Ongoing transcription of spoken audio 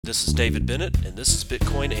This is David Bennett, and this is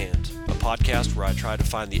Bitcoin a podcast where I try to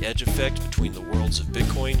find the edge effect between the worlds of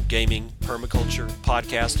Bitcoin, gaming, permaculture,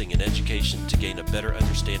 podcasting, and education to gain a better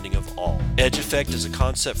understanding of all. Edge effect is a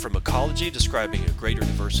concept from ecology describing a greater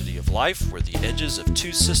diversity of life where the edges of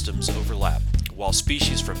two systems overlap. While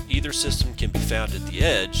species from either system can be found at the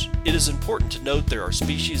edge, it is important to note there are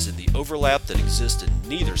species in the overlap that exist in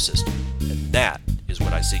neither system, and that is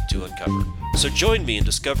what I seek to uncover. So join me in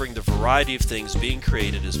discovering the variety of things being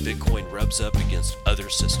created as Bitcoin rubs up against other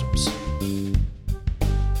systems.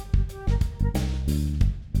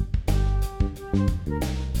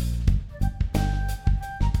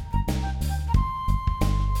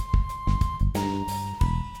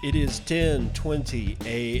 It is 10:20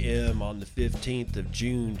 a.m. on the 15th of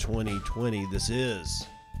June 2020. This is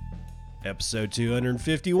episode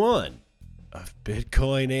 251 of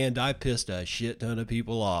Bitcoin, and I pissed a shit ton of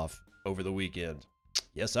people off over the weekend.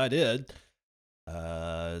 Yes, I did.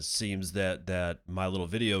 Seems that my little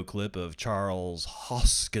video clip of Charles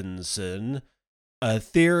Hoskinson,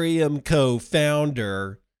 Ethereum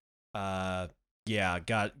co-founder,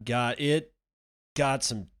 got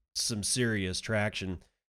some serious traction,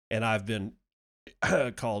 and I've been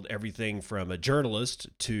called everything from a journalist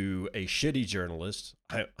to a shitty journalist.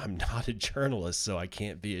 I'm not a journalist, so I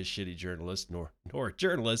can't be a shitty journalist nor a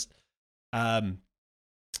journalist. I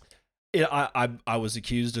was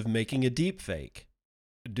accused of making a deep fake.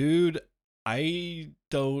 Dude, I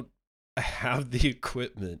don't have the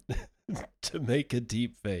equipment to make a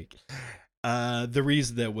deep fake. The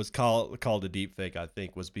reason that was called a deep fake, I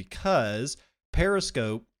think, was because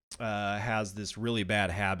Periscope has this really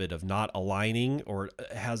bad habit of not aligning, or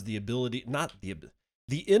has the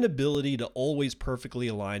inability to always perfectly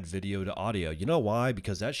align video to audio. You know why?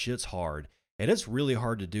 Because that shit's hard. And it's really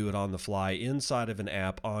hard to do it on the fly inside of an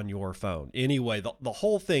app on your phone. Anyway, the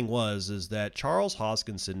whole thing is that Charles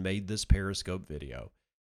Hoskinson made this Periscope video.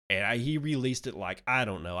 And he released it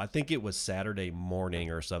I think it was Saturday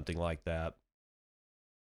morning or something like that.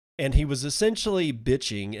 And he was essentially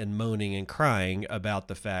bitching and moaning and crying about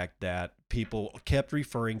the fact that people kept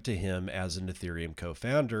referring to him as an Ethereum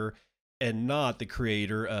co-founder and not the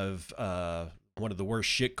creator of one of the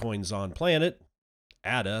worst shitcoins on planet,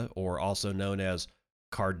 ADA, or also known as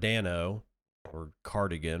Cardano or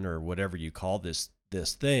Cardigan or whatever you call this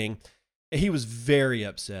thing. He was very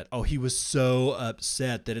upset. Oh, he was so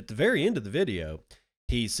upset that at the very end of the video,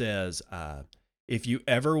 he says, if you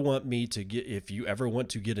ever want to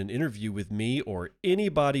get an interview with me or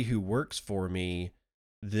anybody who works for me,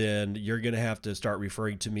 then you're going to have to start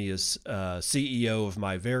referring to me as CEO of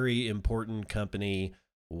my very important company,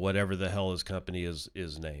 whatever the hell his company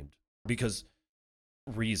is named. Because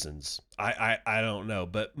reasons. I don't know.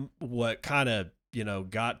 But what kind of,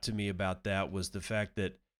 got to me about that was the fact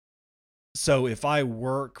that, so if I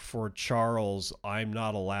work for Charles, I'm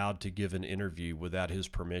not allowed to give an interview without his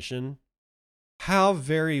permission. How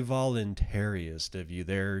very voluntarist of you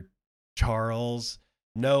there, Charles.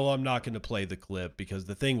 No, I'm not going to play the clip because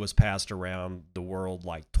the thing was passed around the world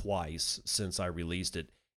like twice since I released it.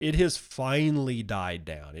 It has finally died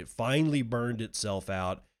down. It finally burned itself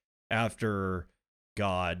out after,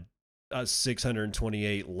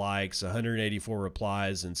 628 likes, 184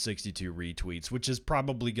 replies, and 62 retweets, which is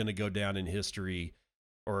probably going to go down in history,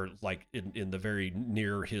 or like in the very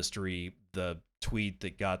near history, the tweet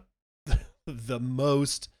that got the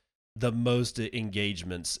most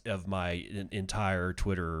engagements of my entire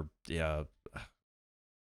Twitter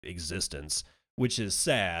existence, which is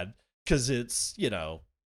sad because it's,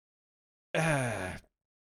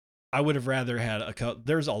 I would have rather had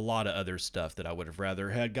there's a lot of other stuff that I would have rather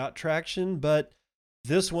had got traction, but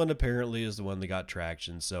this one apparently is the one that got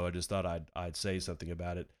traction. So I just thought I'd say something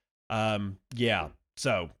about it.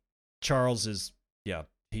 So Charles is,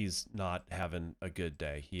 he's not having a good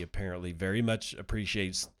day. He apparently very much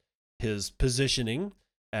appreciates his positioning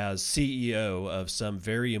as CEO of some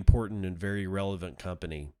very important and very relevant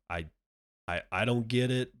company. I don't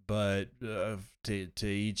get it, but to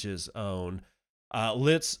each his own.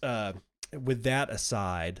 Let's with that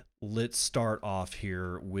aside, let's start off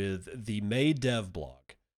here with the May dev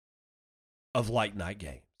blog of Light Night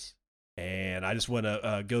Games. And I just want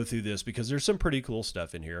to go through this because there's some pretty cool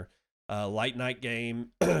stuff in here. Light Night Game,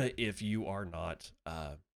 if you are not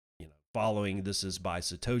following, this is by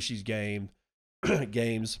Satoshi's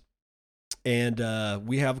games, and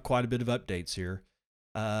we have quite a bit of updates here.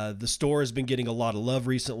 The store has been getting a lot of love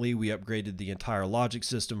recently. We upgraded the entire logic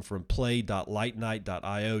system from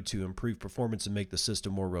play.lightnight.io to improve performance and make the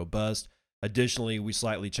system more robust. Additionally, we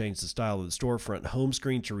slightly changed the style of the storefront home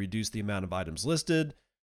screen to reduce the amount of items listed.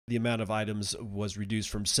 The amount of items was reduced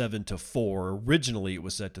from 7 to 4. Originally, it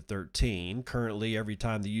was set to 13. Currently, every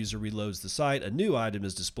time the user reloads the site, a new item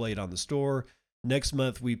is displayed on the store. Next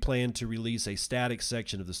month, we plan to release a static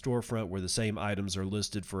section of the storefront where the same items are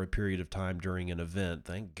listed for a period of time during an event.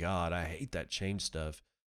 Thank God. I hate that change stuff.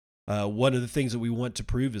 One of the things that we want to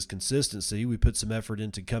prove is consistency. We put some effort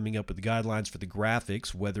into coming up with the guidelines for the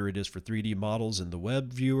graphics, whether it is for 3D models in the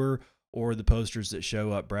web viewer or the posters that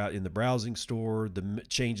show up in the browsing store. The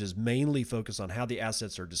changes mainly focus on how the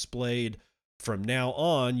assets are displayed. From now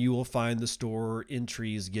on, you will find the store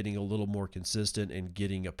entries getting a little more consistent and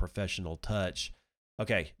getting a professional touch.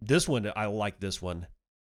 Okay, this one, I like this one.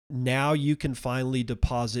 Now you can finally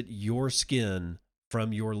deposit your skin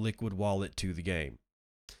from your Liquid wallet to the game.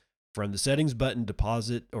 From the settings button,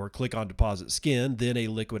 deposit or click on deposit skin, then a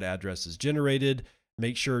Liquid address is generated.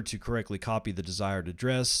 Make sure to correctly copy the desired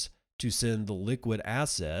address to send the Liquid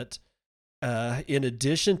asset. In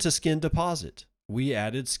addition to skin deposit, we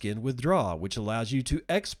added skin withdraw, which allows you to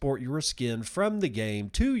export your skin from the game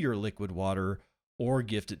to your Liquid water or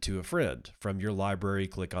gift it to a friend. From your library,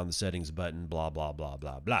 click on the settings button, blah, blah, blah,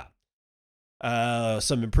 blah, blah.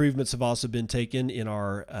 Some improvements have also been taken in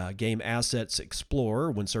our Game Assets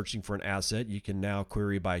Explorer. When searching for an asset, you can now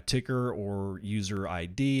query by ticker or user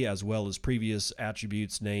ID, as well as previous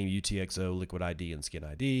attributes, name, UTXO, Liquid ID, and Skin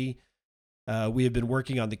ID. We have been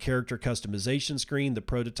working on the character customization screen. The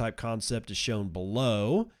prototype concept is shown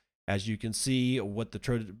below. As you can see, what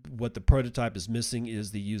the prototype is missing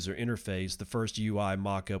is the user interface. The first UI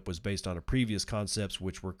mockup was based on a previous concepts,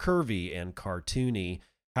 which were curvy and cartoony.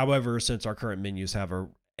 However, since our current menus have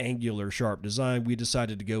an angular, sharp design, we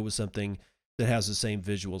decided to go with something that has the same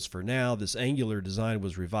visuals for now. This angular design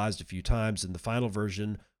was revised a few times, and the final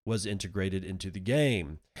version was integrated into the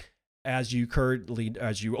game. As you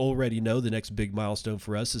already know, the next big milestone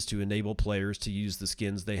for us is to enable players to use the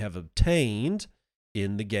skins they have obtained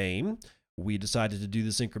in the game. We decided to do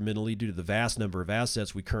this incrementally due to the vast number of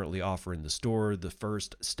assets we currently offer in the store. The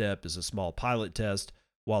first step is a small pilot test,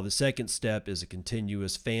 while the second step is a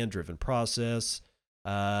continuous fan-driven process.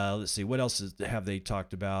 Let's see, what else have they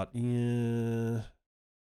talked about? Oh,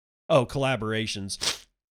 collaborations.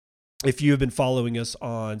 If you have been following us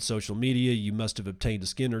on social media, you must have obtained a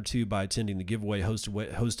skin or two by attending the giveaway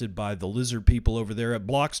hosted by the lizard people over there at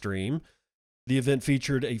Blockstream. The event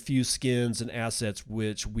featured a few skins and assets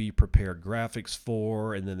which we prepared graphics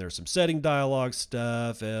for, and then there's some setting dialogue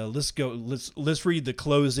stuff. Let's read the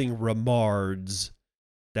closing remarks.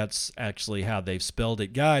 That's actually how they've spelled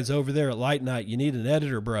it. Guys, over there at Light Night, you need an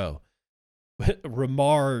editor, bro.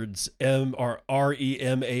 Remards, Remards.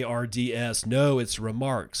 No, it's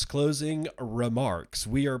remarks. Closing remarks.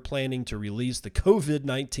 We are planning to release the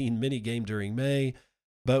COVID-19 minigame during May,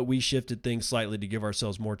 but we shifted things slightly to give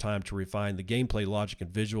ourselves more time to refine the gameplay logic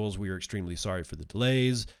and visuals. We are extremely sorry for the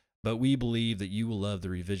delays, but we believe that you will love the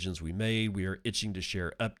revisions we made. We are itching to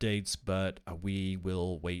share updates, but we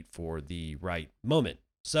will wait for the right moment.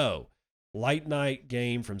 So, Light Night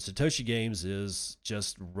game from Satoshi Games is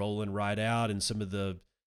just rolling right out, and some of the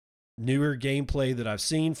newer gameplay that I've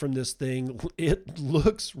seen from this thing, it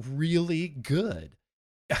looks really good.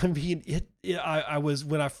 I mean, I was,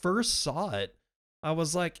 when I first saw it, I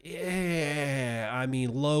was like, yeah, I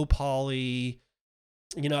mean, low poly,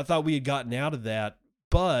 I thought we had gotten out of that,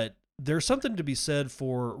 but there's something to be said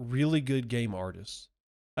for really good game artists,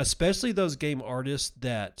 especially those game artists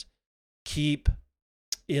that keep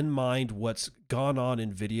in mind what's gone on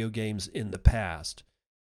in video games in the past.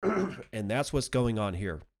 And that's what's going on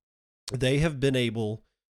here. They have been able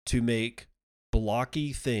to make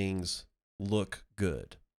blocky things look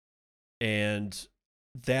good. And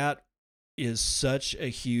that is such a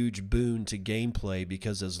huge boon to gameplay,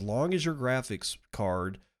 because as long as your graphics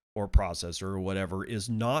card or processor or whatever is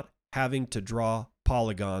not having to draw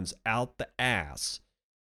polygons out the ass,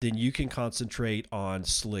 then you can concentrate on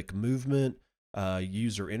slick movement,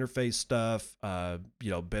 user interface stuff,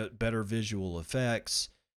 better visual effects,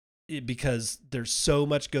 because there's so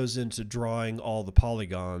much goes into drawing all the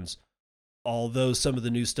polygons. Although some of the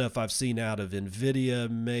new stuff I've seen out of NVIDIA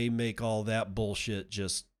may make all that bullshit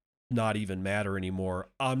just not even matter anymore.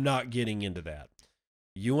 I'm not getting into that.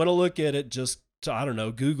 You want to look at it, just,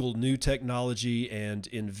 Google new technology and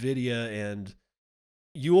NVIDIA, and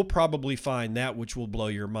you will probably find that which will blow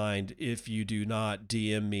your mind. If you do not,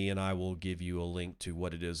 DM me and I will give you a link to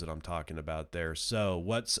what it is that I'm talking about there. So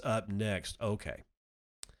what's up next? Okay.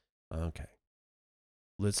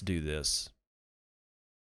 Let's do this.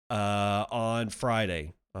 On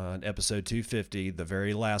Friday, on episode 250, the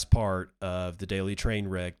very last part of the Daily Train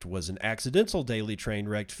Wreck was an accidental Daily Train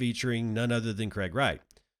Wreck featuring none other than Craig Wright.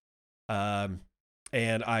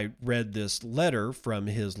 And I read this letter from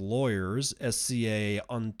his lawyers, SCA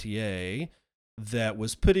Ontier, that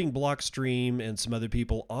was putting Blockstream and some other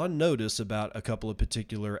people on notice about a couple of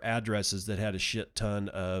particular addresses that had a shit ton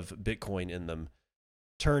of Bitcoin in them.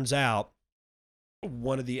 Turns out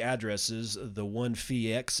one of the addresses, the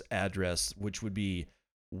 1FEX address, which would be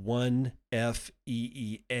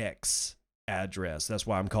 1FEEX address, that's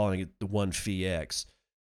why I'm calling it the 1FEX,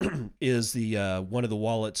 is the one of the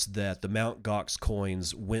wallets that the Mt. Gox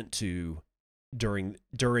coins went to during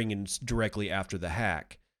and directly after the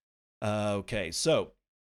hack. Okay, so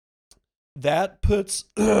that puts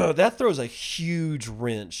that throws a huge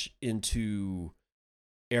wrench into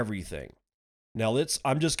everything. Now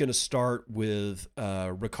I'm just going to start with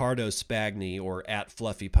Ricardo Spagni, or at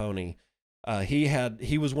Fluffy Pony.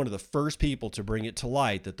 He was one of the first people to bring it to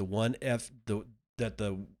light that the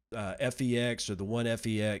FEX or the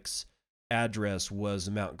 1FEX address was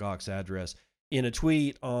the Mt. Gox address. In a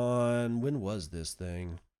tweet on, when was this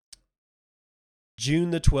thing?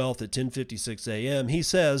 June the 12th at 10:56 a.m., he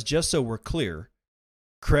says, just so we're clear,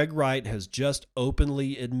 Craig Wright has just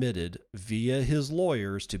openly admitted via his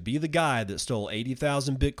lawyers to be the guy that stole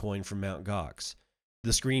 80,000 Bitcoin from Mt. Gox.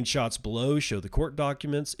 The screenshots below show the court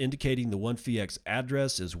documents indicating the 1FEX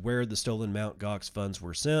address is where the stolen Mt. Gox funds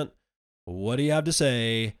were sent. What do you have to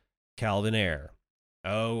say, Calvin Ayre?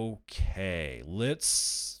 Okay,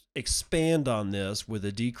 let's expand on this with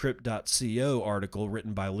a decrypt.co article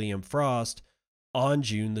written by Liam Frost on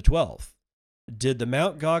June the 12th. Did the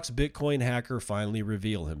Mt. Gox Bitcoin hacker finally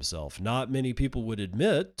reveal himself? Not many people would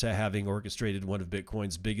admit to having orchestrated one of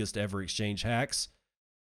Bitcoin's biggest ever exchange hacks,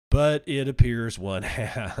 but it appears one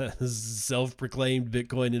has. Self-proclaimed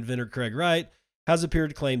Bitcoin inventor Craig Wright has appeared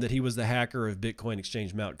to claim that he was the hacker of Bitcoin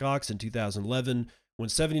exchange Mt. Gox in 2011 when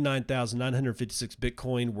 79,956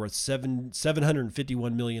 Bitcoin worth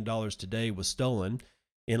 $751 million today was stolen.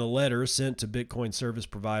 In a letter sent to Bitcoin service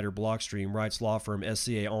provider Blockstream, Wright's law firm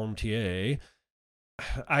SCA Ontier,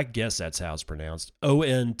 I guess that's how it's pronounced,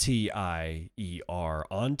 Ontier,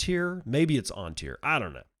 Ontier? Maybe it's Ontier, I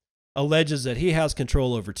don't know, alleges that he has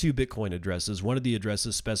control over two Bitcoin addresses. One of the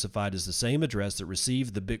addresses specified as the same address that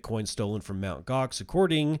received the Bitcoin stolen from Mt. Gox,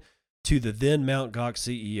 according to the then Mt. Gox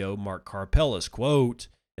CEO, Mark Karpelès. Quote,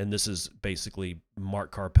 and this is basically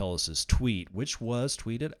Mark Karpelès' tweet, which was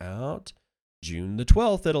tweeted out June the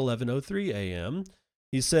 12th at 11:03 a.m.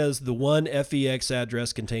 He says the 1FEX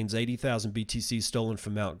address contains 80,000 BTC stolen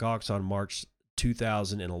from Mt. Gox on March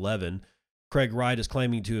 2011. Craig Wright is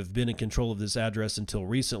claiming to have been in control of this address until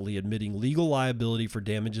recently, admitting legal liability for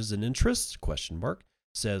damages and interests, ?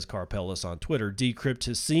 Says Karpelès on Twitter. Decrypt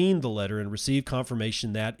has seen the letter and received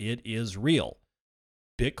confirmation that it is real.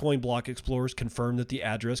 Bitcoin block explorers confirm that the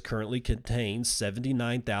address currently contains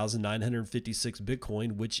 79,956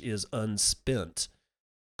 Bitcoin, which is unspent.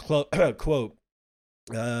 Quote,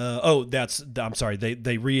 I'm sorry,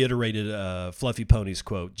 they reiterated Fluffy Pony's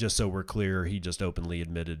quote, just so we're clear, he just openly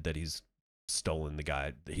admitted that he's the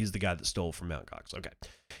guy that stole from Mt. Gox. Okay.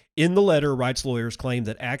 In the letter, Wright's lawyers claim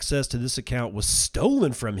that access to this account was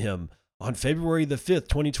stolen from him on February the 5th,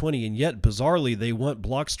 2020, and yet, bizarrely, they want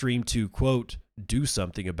Blockstream to, quote, do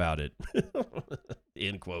something about it,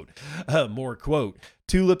 end quote. More quote,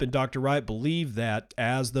 Tulip and Dr. Wright believe that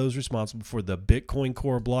as those responsible for the Bitcoin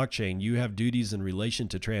Core blockchain, you have duties in relation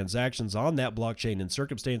to transactions on that blockchain in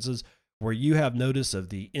circumstances where you have notice of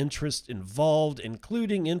the interest involved,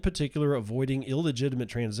 including in particular avoiding illegitimate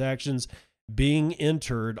transactions being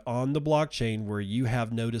entered on the blockchain where you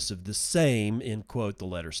have notice of the same, end quote, the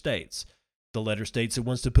letter states. The letter states it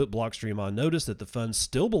wants to put Blockstream on notice that the funds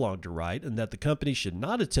still belong to Wright and that the company should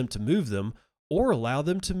not attempt to move them or allow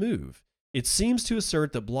them to move. It seems to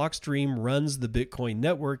assert that Blockstream runs the Bitcoin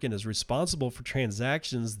network and is responsible for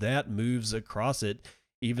transactions that moves across it,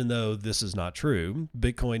 even though this is not true.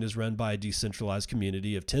 Bitcoin is run by a decentralized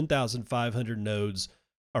community of 10,500 nodes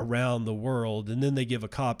around the world, and then they give a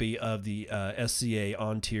copy of the SCA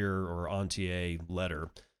Ontier letter.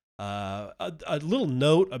 A little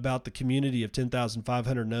note about the community of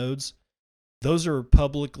 10,500 nodes. Those are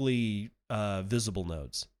publicly visible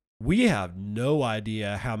nodes. We have no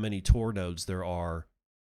idea how many Tor nodes there are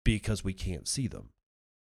because we can't see them.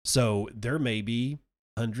 So there may be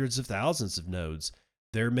hundreds of thousands of nodes.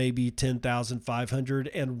 There may be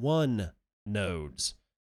 10,501 nodes.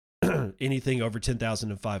 Anything over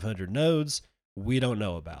 10,500 nodes, we don't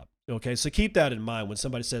know about. Okay, so keep that in mind when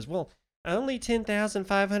somebody says, well, only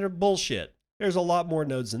 10,500, bullshit. There's a lot more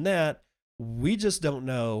nodes than that. We just don't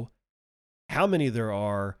know how many there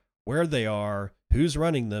are, where they are, who's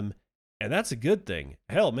running them, and that's a good thing.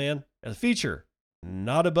 Hell, man, a feature,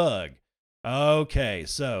 not a bug. Okay,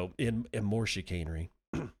 so in more chicanery,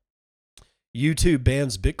 YouTube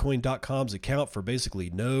bans Bitcoin.com's account for basically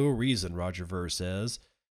no reason, Roger Ver says.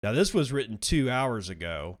 Now, this was written 2 hours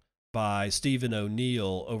ago by Stephen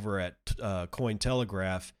O'Neill over at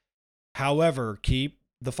Cointelegraph. However, keep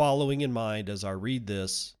the following in mind as I read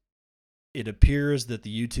this. It appears that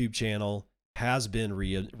the YouTube channel has been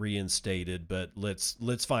reinstated, but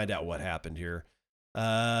let's find out what happened here.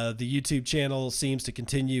 The YouTube channel seems to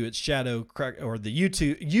continue its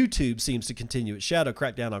YouTube seems to continue its shadow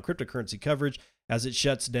crackdown on cryptocurrency coverage as it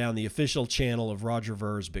shuts down the official channel of Roger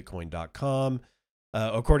Ver's Bitcoin.com.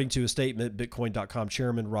 According to a statement, Bitcoin.com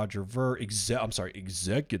chairman Roger Ver,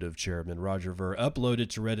 executive chairman Roger Ver, uploaded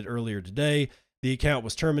to Reddit earlier today. The account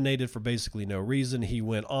was terminated for basically no reason. He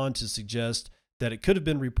went on to suggest that it could have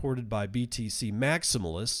been reported by BTC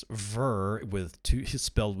maximalists. Ver,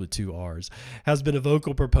 spelled with two R's, has been a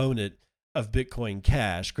vocal proponent of Bitcoin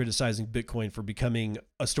Cash, criticizing Bitcoin for becoming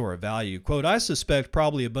a store of value. Quote, I suspect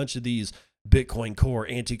probably a bunch of these Bitcoin Core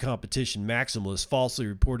anti-competition maximalists falsely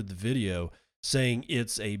reported the video saying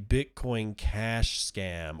it's a Bitcoin Cash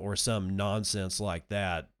scam or some nonsense like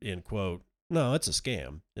that, end quote. No, it's a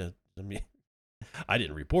scam. I mean, I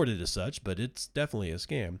didn't report it as such, but it's definitely a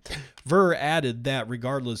scam. Ver added that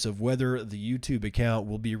regardless of whether the YouTube account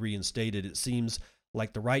will be reinstated, it seems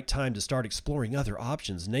like the right time to start exploring other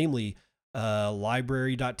options, namely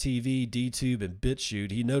Library.tv, DTube, and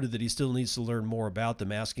BitChute. He noted that he still needs to learn more about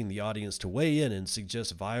them, asking the audience to weigh in and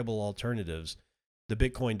suggest viable alternatives. The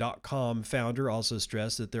Bitcoin.com founder also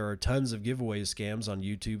stressed that there are tons of giveaway scams on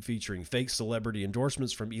YouTube featuring fake celebrity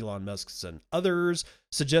endorsements from Elon Musk and others,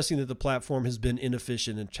 suggesting that the platform has been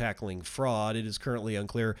inefficient in tackling fraud. It is currently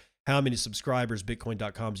unclear how many subscribers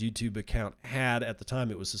Bitcoin.com's YouTube account had at the time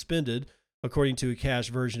it was suspended. According to a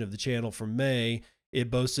cached version of the channel from May, it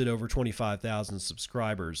boasted over 25,000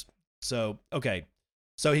 subscribers. So, okay.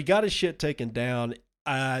 So he got his shit taken down.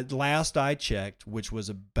 Last I checked, which was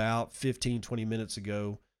about 15-20 minutes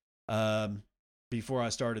ago, before I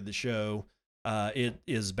started the show, it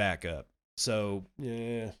is back up. So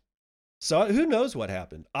yeah. So who knows what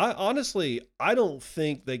happened? I don't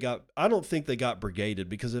think they got brigaded,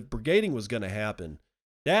 because if brigading was going to happen,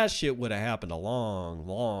 that shit would have happened a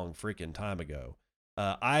long freaking time ago.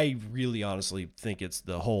 I really honestly think it's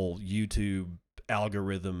the whole YouTube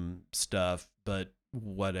algorithm stuff, but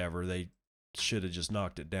whatever. They should have just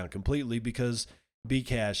knocked it down completely, because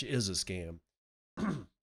Bcash is a scam.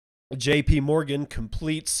 JP Morgan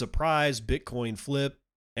completes surprise Bitcoin flip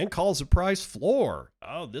and calls a price floor.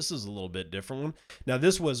 Oh, this is a little bit different one. Now,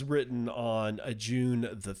 this was written on June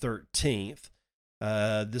the 13th.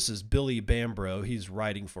 This is Billy Bambro. He's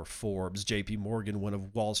writing for Forbes. JP Morgan, one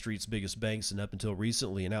of Wall Street's biggest banks and up until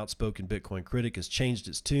recently an outspoken Bitcoin critic, has changed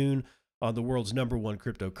its tune on the world's number one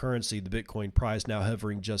cryptocurrency. The Bitcoin price, now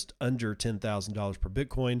hovering just under $10,000 per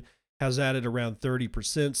Bitcoin, has added around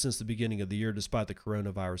 30% since the beginning of the year, despite the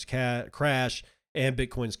coronavirus crash and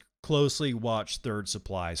Bitcoin's closely watched third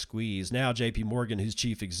supply squeeze. Now, JP Morgan, whose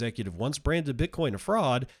chief executive once branded Bitcoin a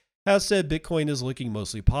fraud, has said Bitcoin is looking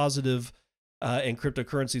mostly positive, and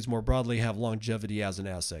cryptocurrencies more broadly have longevity as an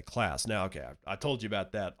asset class. Now, okay, I told you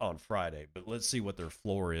about that on Friday, but let's see what their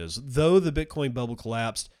floor is. Though the Bitcoin bubble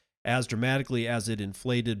collapsed as dramatically as it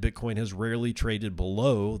inflated, Bitcoin has rarely traded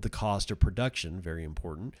below the cost of production, very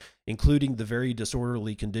important, including the very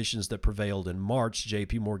disorderly conditions that prevailed in March,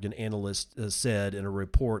 JP Morgan analyst said in a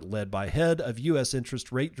report led by head of U.S.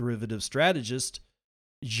 interest rate derivative strategist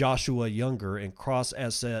Joshua Younger and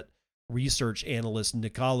cross-asset research analyst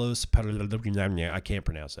Nicholas, I can't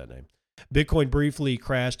pronounce that name. Bitcoin briefly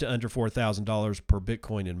crashed to under $4,000 per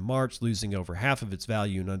Bitcoin in March, losing over half of its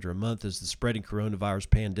value in under a month as the spreading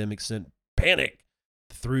coronavirus pandemic sent panic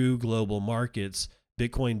through global markets.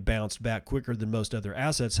 Bitcoin bounced back quicker than most other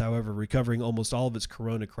assets, however, recovering almost all of its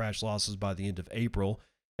corona crash losses by the end of April.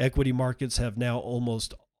 Equity markets have now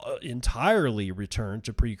almost entirely returned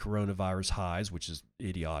to pre-coronavirus highs, which is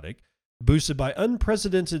idiotic, boosted by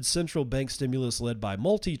unprecedented central bank stimulus led by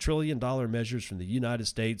multi-trillion-dollar measures from the United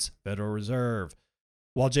States Federal Reserve.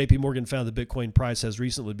 While JP Morgan found the Bitcoin price has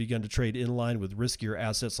recently begun to trade in line with riskier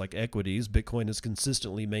assets like equities, Bitcoin has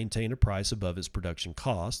consistently maintained a price above its production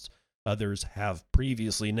costs. Others have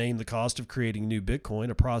previously named the cost of creating new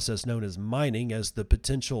Bitcoin, a process known as mining, as the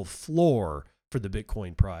potential floor for the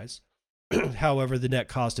Bitcoin price. However, the net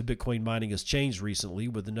cost of Bitcoin mining has changed recently,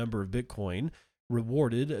 with the number of Bitcoin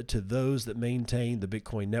rewarded to those that maintain the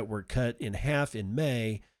Bitcoin network cut in half in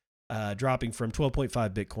May, dropping from 12.5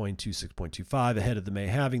 Bitcoin to 6.25. Ahead of the May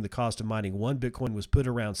halving, the cost of mining one Bitcoin was put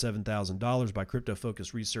around $7,000 by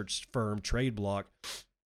crypto-focused research firm TradeBlock.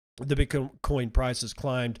 The Bitcoin price has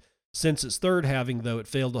climbed Since its third halving, though, it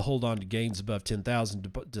failed to hold on to gains above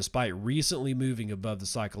 10,000 despite recently moving above the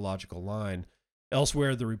psychological line.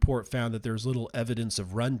 Elsewhere, the report found that there's little evidence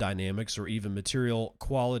of run dynamics or even material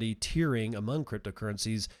quality tiering among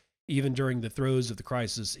cryptocurrencies, even during the throes of the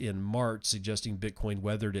crisis in March, suggesting Bitcoin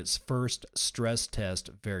weathered its first stress test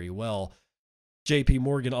very well. JP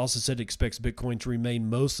Morgan also said it expects Bitcoin to remain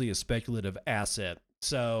mostly a speculative asset.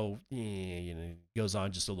 So, it goes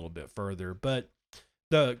on just a little bit further. But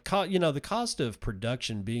the cost of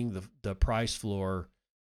production being the price floor,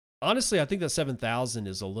 honestly, I think that 7,000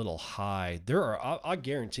 is a little high. I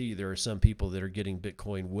guarantee you there are some people that are getting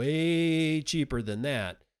Bitcoin way cheaper than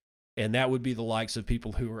that. And that would be the likes of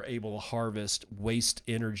people who are able to harvest waste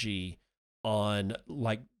energy on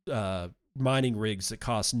mining rigs that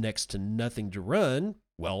cost next to nothing to run.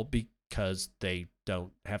 Well, because they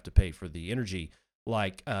don't have to pay for the energy,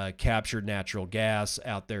 like captured natural gas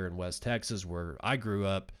out there in West Texas, where I grew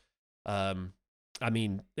up. I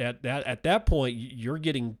mean, at that point, you're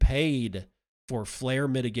getting paid for flare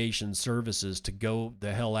mitigation services to go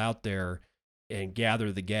the hell out there and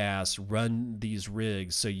gather the gas, run these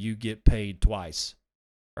rigs, so you get paid twice,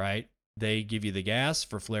 right? They give you the gas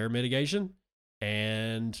for flare mitigation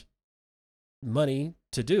and money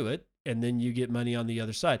to do it, and then you get money on the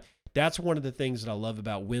other side. That's one of the things that I love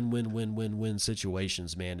about win-win-win-win-win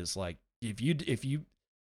situations, man. It's like if you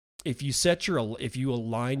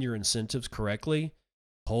align your incentives correctly,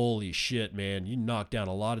 holy shit, man, you knock down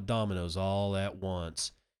a lot of dominoes all at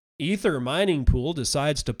once. Ether mining pool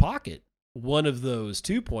decides to pocket one of those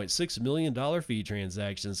 $2.6 million fee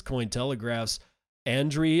transactions. Cointelegraph's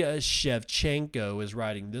Andriy Shevchenko is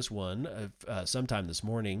writing this one sometime this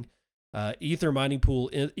morning. Ether mining pool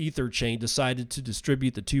Ether Chain decided to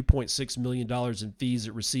distribute the $2.6 million in fees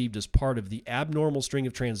it received as part of the abnormal string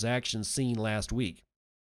of transactions seen last week.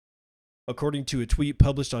 According to a tweet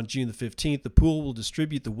published on June the 15th, the pool will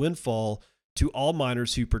distribute the windfall to all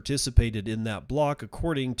miners who participated in that block,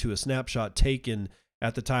 according to a snapshot taken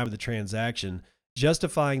at the time of the transaction.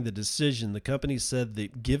 Justifying the decision, the company said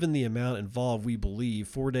that given the amount involved, we believe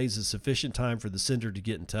 4 days is sufficient time for the sender to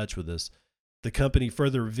get in touch with us. The company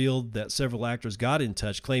further revealed that several actors got in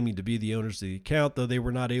touch claiming to be the owners of the account, though they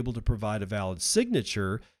were not able to provide a valid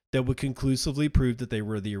signature that would conclusively prove that they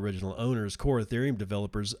were the original owners. Core Ethereum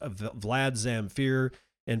developers Vlad Zamfir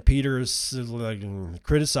and Peter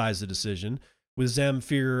criticized the decision, with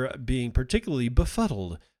Zamfir being particularly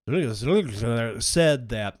befuddled. Said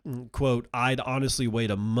that, quote, I'd honestly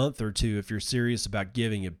wait a month or two if you're serious about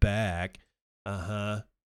giving it back. God,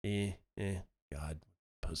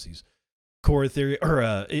 pussies. Core Ethereum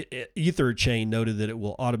or Ether Chain noted that it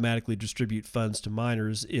will automatically distribute funds to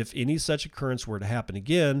miners if any such occurrence were to happen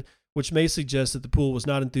again, which may suggest that the pool was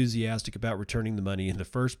not enthusiastic about returning the money in the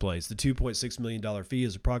first place. The $2.6 million fee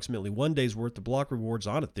is approximately 1 day's worth of block rewards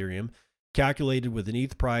on Ethereum, calculated with an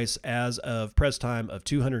ETH price as of press time of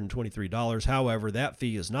 $223. However, that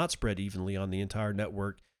fee is not spread evenly on the entire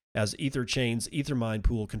network, as Ether Chain's Ethermine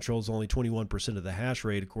pool controls only 21% of the hash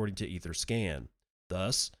rate, according to Etherscan.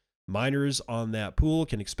 Thus, miners on that pool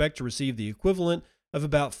can expect to receive the equivalent of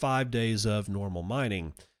about 5 days of normal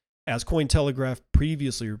mining. As Cointelegraph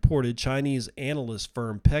previously reported, Chinese analyst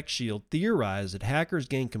firm PeckShield theorized that hackers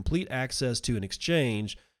gain complete access to an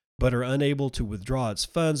exchange but are unable to withdraw its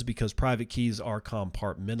funds because private keys are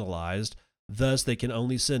compartmentalized. Thus, they can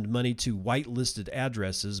only send money to whitelisted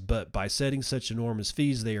addresses, but by setting such enormous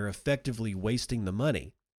fees, they are effectively wasting the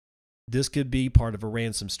money. This could be part of a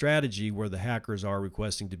ransom strategy where the hackers are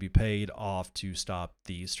requesting to be paid off to stop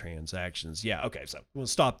these transactions. Yeah, okay, so we'll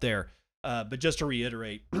stop there. But just to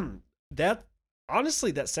reiterate, that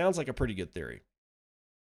sounds like a pretty good theory.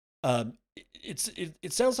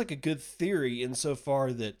 It sounds like a good theory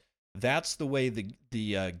insofar that that's the way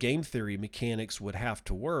the game theory mechanics would have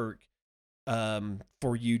to work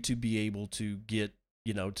for you to be able to get,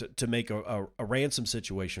 to make a ransom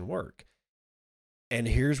situation work. And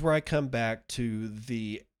here's where I come back to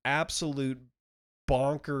the absolute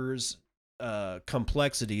bonkers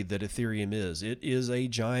complexity that Ethereum is. It is a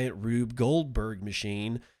giant Rube Goldberg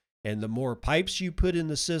machine, and the more pipes you put in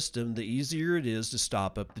the system, the easier it is to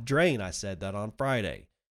stop up the drain. I said that on Friday.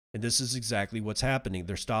 And this is exactly what's happening.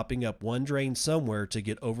 They're stopping up one drain somewhere to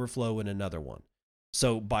get overflow in another one.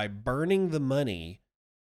 So by burning the money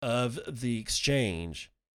of the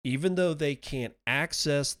exchange, even though they can't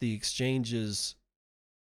access the exchange's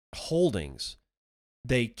holdings,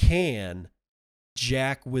 they can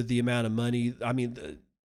jack with the amount of money. I mean,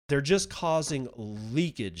 they're just causing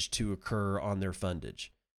leakage to occur on their fundage.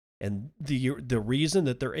 And the reason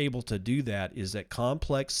that they're able to do that is that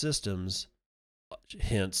complex systems,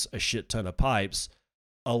 hence a shit ton of pipes,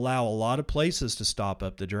 allow a lot of places to stop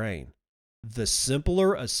up the drain. The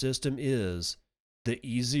simpler a system is, the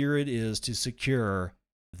easier it is to secure.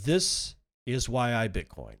 This is why I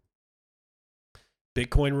Bitcoin.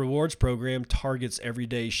 Bitcoin rewards program targets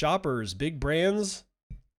everyday shoppers, big brands,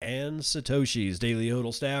 and Satoshis. Daily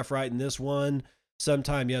Hodl staff writing this one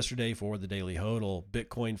sometime yesterday for the Daily Hodl.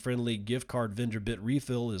 Bitcoin-friendly gift card vendor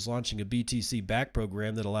BitRefill is launching a BTC-backed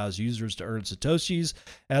program that allows users to earn Satoshis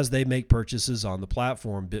as they make purchases on the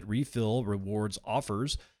platform. BitRefill Rewards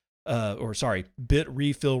offers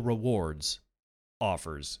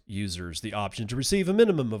users the option to receive a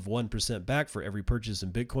minimum of 1% back for every purchase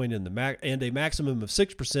in Bitcoin and a maximum of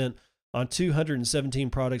 6% on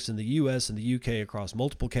 217 products in the US and the UK across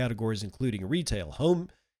multiple categories, including retail, home,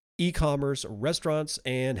 e-commerce, restaurants,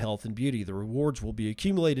 and health and beauty. The rewards will be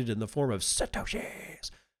accumulated in the form of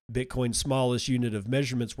Satoshis. Bitcoin's smallest unit of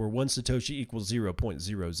measurements where one Satoshi equals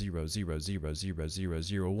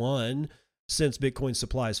 0.000000001. Since Bitcoin's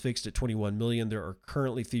supply is fixed at 21 million, there are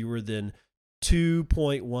currently fewer than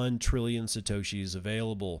 2.1 trillion Satoshis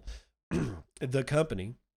available. The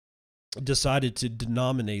company decided to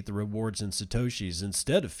denominate the rewards in Satoshis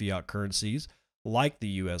instead of fiat currencies like the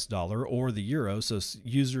US dollar or the euro, so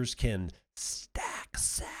users can stack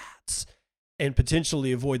sats and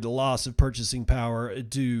potentially avoid the loss of purchasing power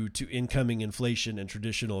due to incoming inflation in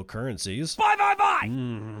traditional currencies. Bye, bye, bye!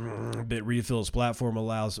 BitRefill's platform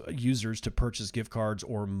allows users to purchase gift cards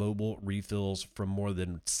or mobile refills from more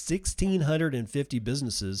than 1,650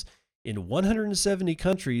 businesses in 170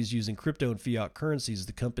 countries using crypto and fiat currencies.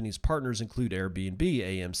 The company's partners include Airbnb,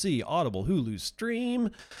 AMC, Audible, Hulu, Stream,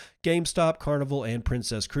 GameStop, Carnival, and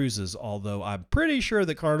Princess Cruises, although I'm pretty sure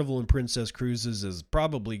that Carnival and Princess Cruises is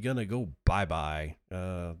probably going to go bye-bye.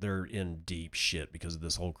 They're in deep shit because of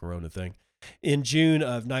this whole Corona thing. In June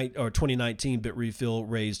of 2019, BitRefill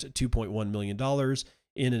raised $2.1 million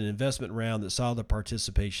in an investment round that saw the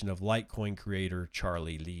participation of Litecoin creator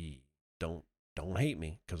Charlie Lee. Don't hate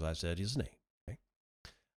me because I said his name. Okay.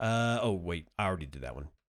 Oh, wait. I already did that one.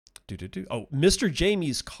 Oh, Mr.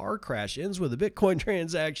 Jamie's car crash ends with a Bitcoin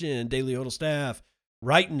transaction. Daily Hodl staff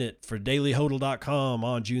writing it for dailyhodl.com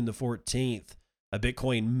on June the 14th. A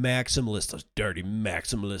Bitcoin maximalist, a dirty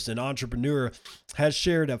maximalist, and entrepreneur has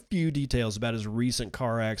shared a few details about his recent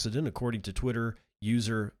car accident, according to Twitter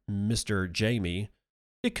user Mr. Jamie.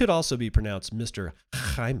 It could also be pronounced Mr.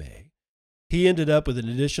 Jaime. He ended up with an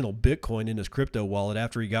additional Bitcoin in his crypto wallet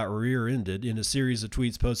after he got rear-ended. In a series of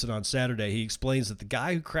tweets posted on Saturday, he explains that the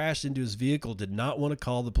guy who crashed into his vehicle did not want to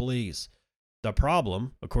call the police. The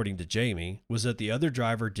problem, according to Jamie, was that the other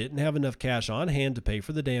driver didn't have enough cash on hand to pay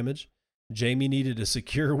for the damage. Jamie needed a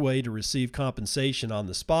secure way to receive compensation on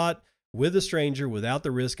the spot with a stranger without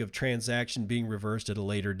the risk of transaction being reversed at a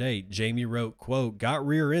later date. Jamie wrote, quote, "Got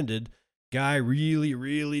rear-ended. Guy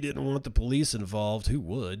really didn't want the police involved. Who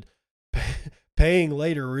would? Paying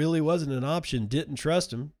later really wasn't an option. Didn't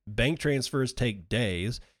trust him. Bank transfers take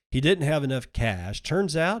days. He didn't have enough cash.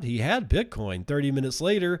 Turns out he had Bitcoin. 30 minutes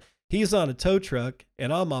later, he's on a tow truck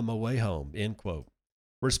and I'm on my way home," end quote.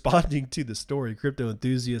 Responding to the story, crypto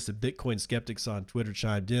enthusiasts and Bitcoin skeptics on Twitter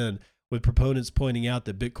chimed in, with proponents pointing out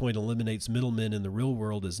that Bitcoin eliminates middlemen in the real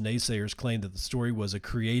world as naysayers claim that the story was a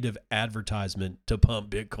creative advertisement to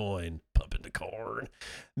pump Bitcoin. Pumping the corn.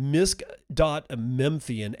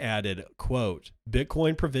 Misk.Memphian added, quote,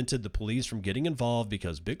 "Bitcoin prevented the police from getting involved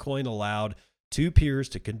because Bitcoin allowed two peers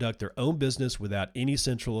to conduct their own business without any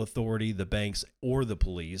central authority, the banks or the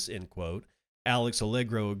police," end quote. Alex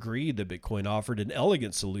Allegro agreed that Bitcoin offered an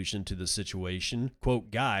elegant solution to the situation.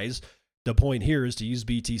 Quote, "Guys, the point here is to use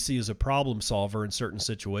BTC as a problem solver in certain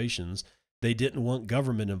situations. They didn't want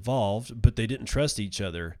government involved, but they didn't trust each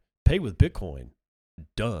other. Pay with Bitcoin.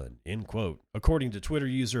 Done," end quote. According to Twitter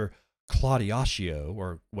user Claudatio,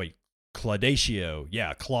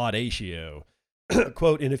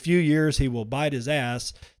 quote, "In a few years, he will bite his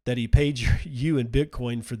ass that he paid you in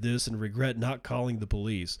Bitcoin for this and regret not calling the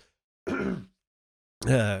police."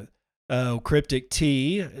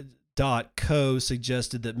 CrypticT.co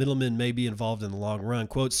suggested that middlemen may be involved in the long run.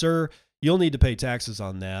 Quote, "Sir, you'll need to pay taxes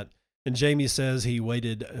on that." And Jamie says he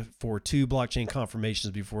waited for 2 blockchain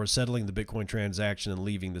confirmations before settling the Bitcoin transaction and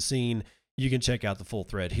leaving the scene. You can check out the full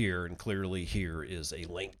thread here, and clearly here is a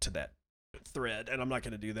link to that thread, and I'm not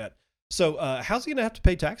going to do that. So how's he going to have to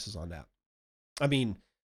pay taxes on that? I mean,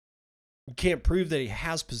 you can't prove that he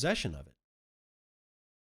has possession of it.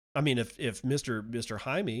 I mean, if Mr.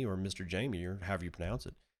 Jaime or Mr. Jamie or however you pronounce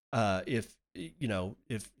it, if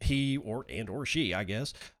he or she, I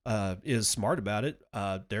guess, is smart about it,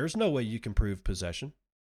 there's no way you can prove possession.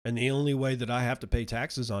 And the only way that I have to pay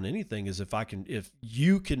taxes on anything is if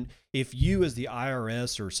you as the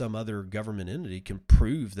IRS or some other government entity can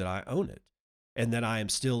prove that I own it and that I am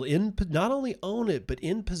still not only own it, but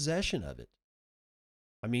in possession of it.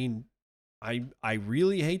 I mean, I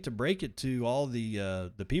really hate to break it to all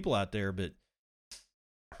the people out there, but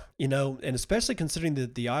and especially considering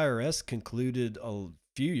that the IRS concluded a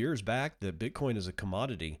few years back that Bitcoin is a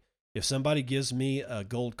commodity. If somebody gives me a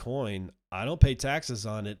gold coin, I don't pay taxes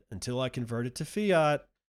on it until I convert it to fiat.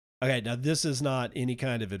 Okay, now this is not any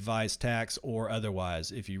kind of advice, tax or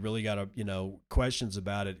otherwise. If you really got questions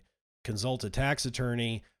about it, consult a tax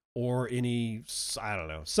attorney or I don't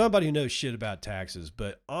know, somebody who knows shit about taxes.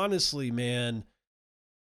 But honestly, man,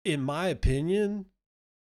 in my opinion,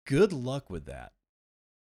 good luck with that.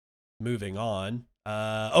 Moving on.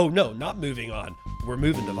 Oh, no, not moving on. We're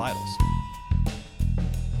moving to vitals.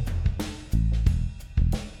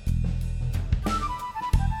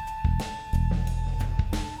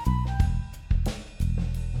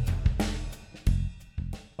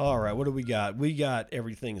 All right, what do we got? We got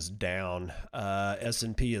everything's down.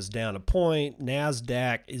 S&P is down a point.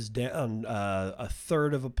 NASDAQ is down a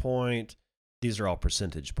third of a point. These are all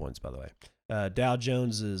percentage points, by the way. Dow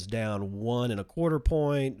Jones is down 1.25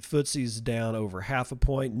 point. FTSE's down over half a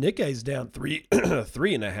point. Nikkei's down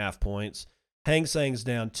 3.5 points. Hang Seng's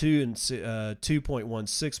down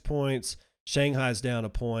 2.16 points. Shanghai's down a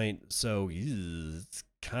point. So it's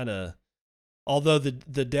kind of, although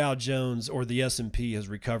the Dow Jones or the S&P has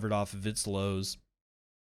recovered off of its lows,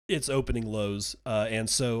 its opening lows, and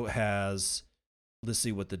so has, let's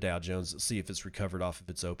see what the Dow Jones, see if it's recovered off of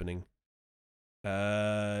its opening.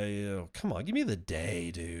 Come on, give me the day,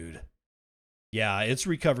 dude. Yeah, it's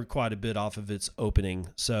recovered quite a bit off of its opening.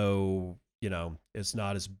 So, it's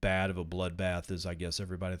not as bad of a bloodbath as I guess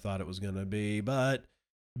everybody thought it was going to be. But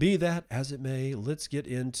be that as it may, let's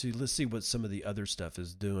see what some of the other stuff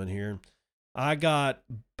is doing here. I don't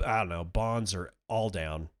know, bonds are all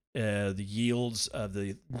down. The yields of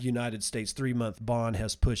the United States 3-month bond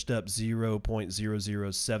has pushed up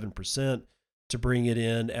 0.007%. to bring it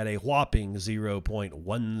in at a whopping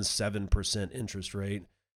 0.17% interest rate.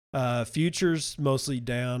 Futures mostly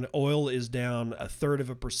down. Oil is down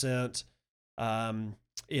 1/3%.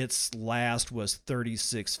 Its last was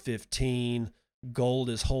 36.15. Gold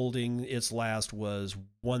is holding. Its last was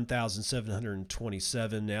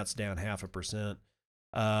 1,727. That's down 0.5%.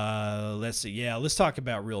 Let's see. Yeah, let's talk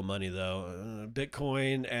about real money, though.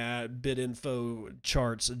 Bitcoin at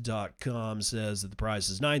bitinfocharts.com says that the price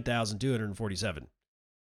is 9,247.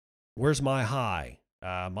 Where's my high?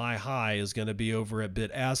 My high is going to be over at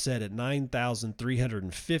BitAsset at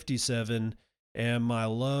 9,357, and my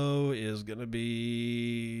low is going to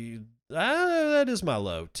be that is my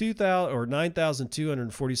low.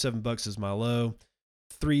 9,247 bucks is my low.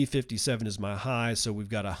 357 is my high, so we've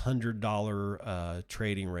got $100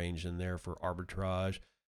 trading range in there for arbitrage.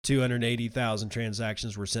 280,000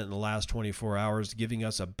 transactions were sent in the last 24 hours, giving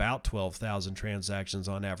us about 12,000 transactions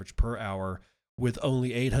on average per hour, with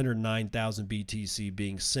only 809,000 BTC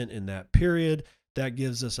being sent in that period. That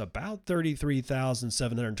gives us about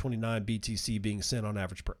 33,729 BTC being sent on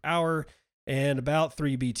average per hour, and about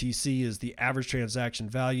 3 BTC is the average transaction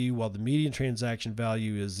value, while the median transaction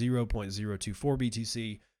value is 0.024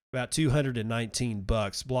 BTC, about 219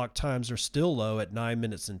 bucks. Block times are still low at 9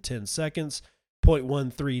 minutes and 10 seconds.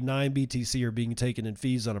 0.139 BTC are being taken in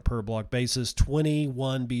fees on a per block basis.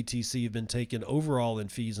 21 BTC have been taken overall in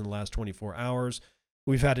fees in the last 24 hours.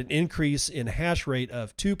 We've had an increase in hash rate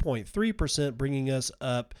of 2.3%, bringing us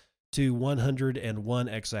up to 101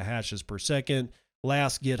 exahashes per second.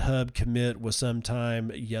 Last GitHub commit was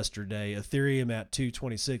sometime yesterday. Ethereum at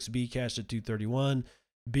 226, Bcash at 231,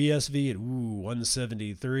 BSV at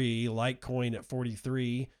 173, Litecoin at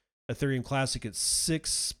 43, Ethereum Classic at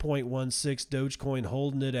 6.16, Dogecoin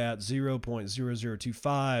holding it at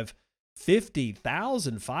 0.0025.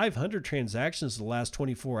 50,500 transactions in the last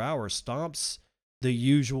 24 hours stomps the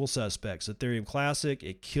usual suspects. Ethereum Classic,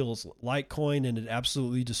 it kills Litecoin, and it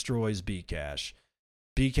absolutely destroys Bcash.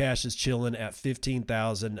 Bcash is chilling at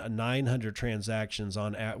 15,900 transactions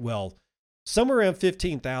somewhere around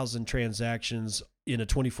 15,000 transactions in a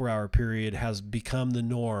 24-hour period has become the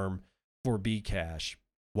norm for Bcash.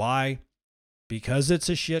 Why? Because it's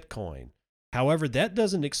a shit coin. However, that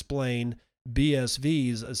doesn't explain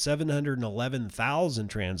BSV's 711,000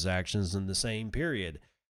 transactions in the same period.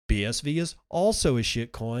 BSV is also a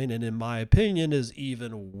shit coin, and in my opinion is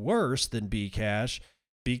even worse than Bcash,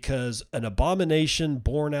 because an abomination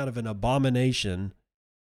born out of an abomination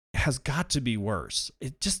has got to be worse.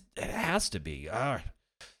 It has to be.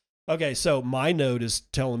 Okay, so my node is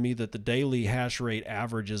telling me that the daily hash rate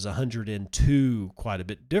average is 102, quite a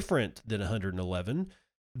bit different than 111.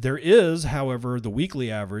 There is, however, the weekly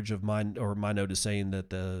average of mine, or my node is saying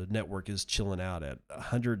that the network is chilling out at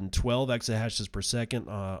 112 exahashes per second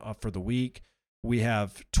for the week. We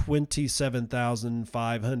have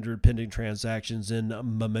 27,500 pending transactions in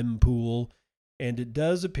mempool, and it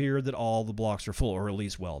does appear that all the blocks are full, or at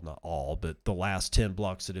least, well, not all, but the last 10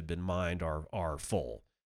 blocks that have been mined are full.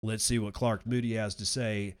 Let's see what Clark Moody has to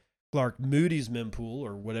say. Clark Moody's mempool,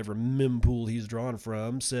 or whatever mempool he's drawn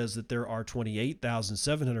from, says that there are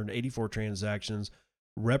 28,784 transactions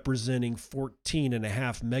representing 14 and a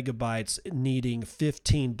half megabytes, needing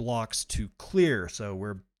 15 blocks to clear. So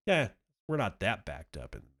we're not that backed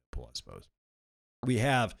up in the mempool, I suppose. We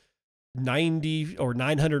have 90 or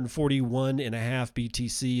 941 and a half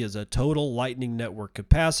BTC as a total Lightning Network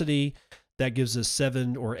capacity. That gives us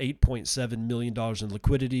 $8.7 million in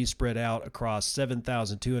liquidity spread out across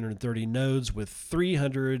 7,230 nodes with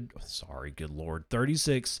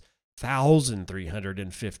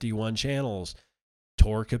 36,351 channels.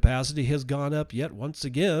 Tor capacity has gone up yet once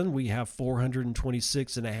again. We have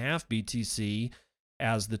 426 and a half BTC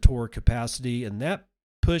as the Tor capacity, and that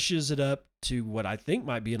pushes it up to what I think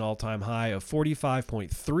might be an all-time high of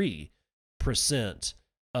 45.3%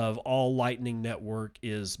 of all Lightning Network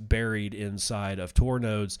is buried inside of Tor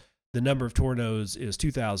nodes. The number of Tor nodes is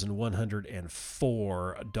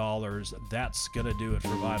 $2,104. That's going to do it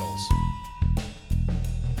for Vitals.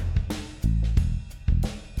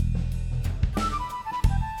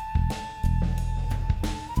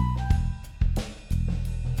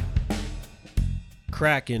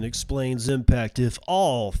 Kraken explains impact if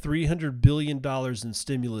all $300 billion in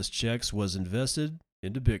stimulus checks was invested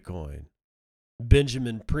into Bitcoin.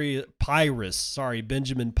 Benjamin Pyrus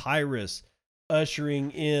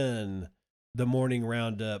ushering in the morning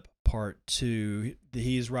roundup part 2.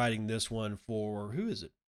 He's writing this one for, who is it?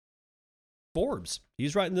 Forbes.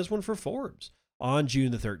 He's writing this one for Forbes on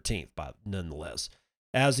June the 13th, but nonetheless.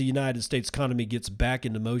 As the United States economy gets back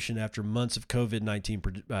into motion after months of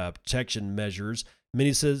COVID-19 protection measures,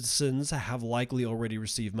 many citizens have likely already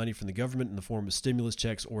received money from the government in the form of stimulus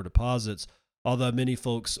checks or deposits. Although many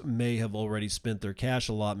folks may have already spent their cash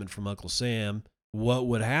allotment from Uncle Sam, what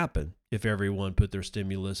would happen if everyone put their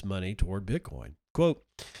stimulus money toward Bitcoin? Quote,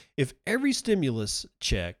 if every stimulus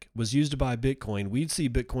check was used to buy Bitcoin, we'd see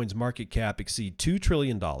Bitcoin's market cap exceed $2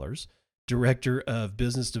 trillion. Director of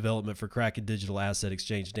Business Development for Kraken Digital Asset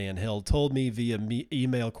Exchange, Dan Hill, told me via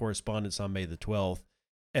email correspondence on May the 12th.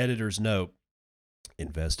 Editor's note,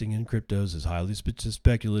 investing in cryptos is highly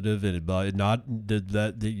speculative and not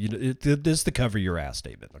it's the cover your ass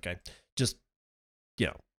statement. Okay, just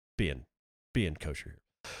being kosher here.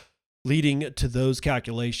 Leading to those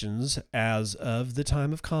calculations, as of the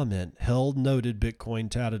time of comment, Held noted Bitcoin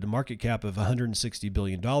touted a market cap of $160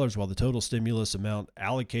 billion, while the total stimulus amount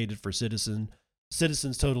allocated for citizens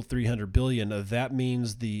totaled $300 billion. That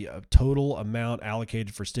means the total amount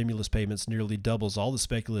allocated for stimulus payments nearly doubles all the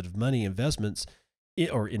speculative money invested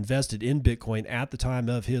in Bitcoin at the time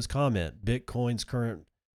of his comment. Bitcoin's current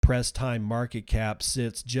press time market cap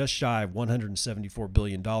sits just shy of $174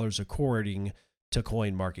 billion, according to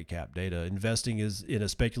CoinMarketCap data. Investing in a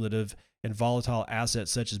speculative and volatile asset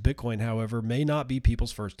such as Bitcoin, however, may not be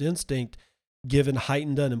people's first instinct. Given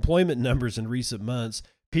heightened unemployment numbers in recent months,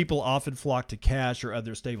 people often flock to cash or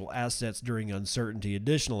other stable assets during uncertainty.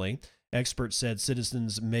 Additionally, experts said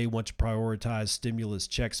citizens may want to prioritize stimulus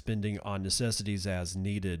check spending on necessities as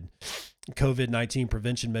needed. COVID-19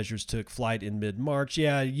 prevention measures took flight in mid-March.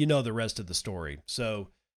 Yeah, you know the rest of the story. So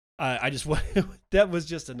I just that was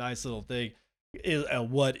just a nice little thing. A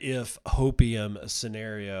what if hopium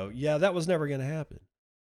scenario. Yeah, that was never going to happen.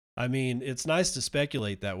 I mean, it's nice to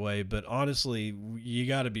speculate that way, but honestly, you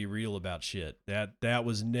got to be real about shit. That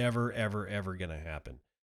was never ever going to happen.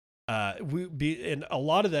 And a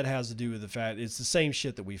lot of that has to do with the fact it's the same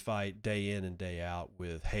shit that we fight day in and day out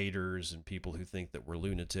with haters and people who think that we're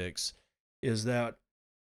lunatics. Is that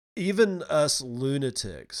even us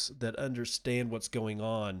lunatics that understand what's going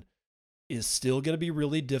on is still going to be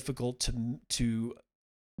really difficult to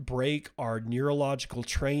break our neurological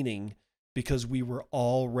training, because we were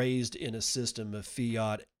all raised in a system of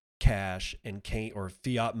fiat cash and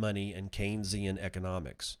fiat money and Keynesian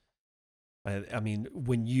economics. I mean,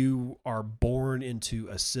 when you are born into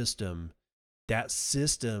a system, that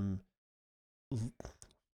system,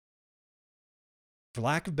 for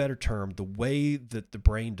lack of a better term, the way that the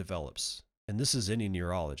brain develops, and this is any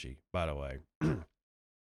neurology, by the way,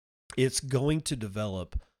 it's going to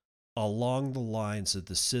develop along the lines of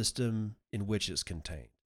the system in which it's contained.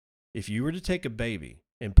 If you were to take a baby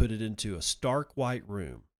and put it into a stark white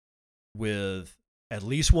room with at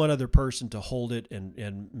least one other person to hold it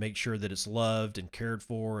and make sure that it's loved and cared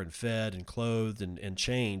for and fed and clothed and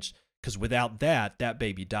changed. Because without that, that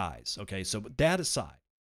baby dies. Okay, so that aside,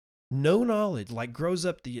 no knowledge, like grows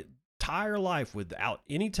up the entire life without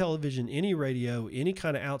any television, any radio, any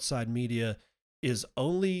kind of outside media, is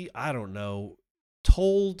only, I don't know,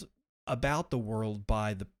 told about the world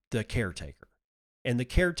by the caretaker. And the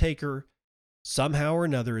caretaker, somehow or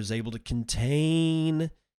another, is able to contain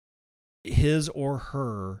his or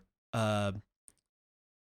her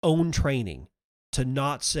own training to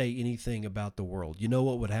not say anything about the world. You know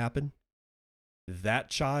what would happen? That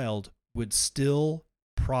child would still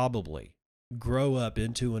probably grow up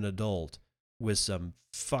into an adult with some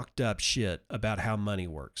fucked up shit about how money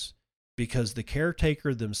works, because the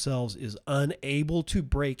caretaker themselves is unable to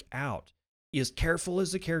break out. As careful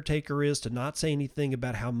as the caretaker is to not say anything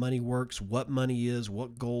about how money works, what money is,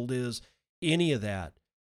 what gold is, any of that,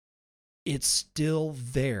 it's still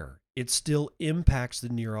there. It still impacts the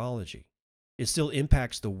neurology. It still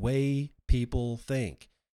impacts the way people think.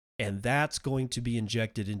 And that's going to be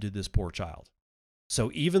injected into this poor child.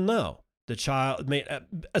 So even though the child,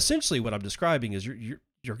 essentially what I'm describing is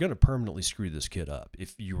you're going to permanently screw this kid up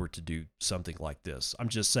if you were to do something like this. I'm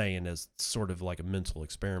just saying as sort of like a mental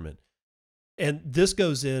experiment. And this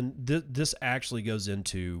actually goes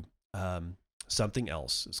into something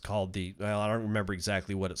else. It's called I don't remember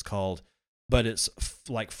exactly what it's called, but it's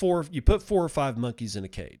like you put 4 or 5 monkeys in a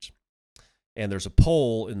cage, and there's a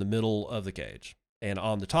pole in the middle of the cage. And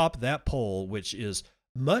on the top of that pole, which is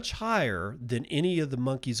much higher than any of the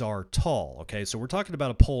monkeys are tall. Okay, so we're talking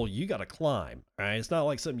about a pole you got to climb. Right, it's not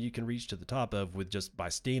like something you can reach to the top of with just by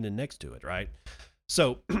standing next to it. Right,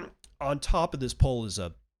 so on top of this pole is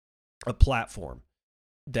a platform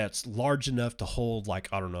that's large enough to hold, like,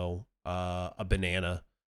 I don't know, a banana,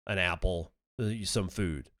 an apple, some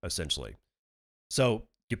food, essentially. So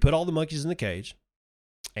you put all the monkeys in the cage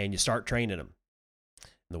and you start training them.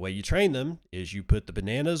 And the way you train them is you put the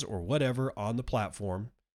bananas or whatever on the platform,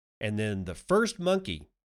 and then the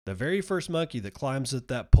very first monkey that climbs at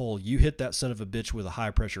that pole, you hit that son of a bitch with a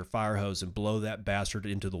high pressure fire hose and blow that bastard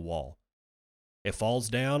into the wall. It falls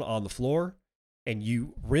down on the floor, and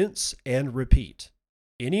you rinse and repeat.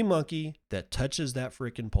 Any monkey that touches that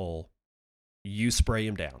freaking pole, you spray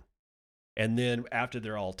him down. And then after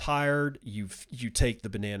they're all tired, you take the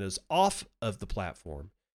bananas off of the platform,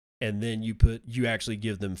 and then you actually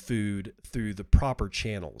give them food through the proper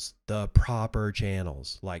channels,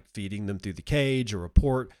 like feeding them through the cage or a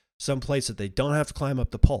port, someplace that they don't have to climb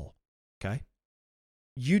up the pole. Okay?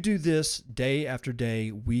 You do this day after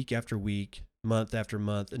day, week after week, month after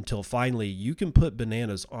month, until finally you can put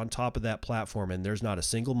bananas on top of that platform and there's not a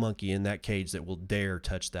single monkey in that cage that will dare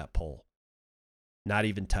touch that pole. Not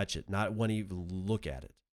even touch it. Not want to even look at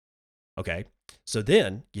it. Okay? So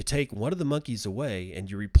then you take one of the monkeys away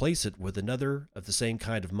and you replace it with another of the same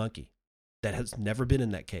kind of monkey that has never been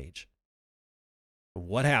in that cage.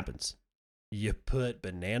 What happens? You put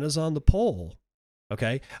bananas on the pole.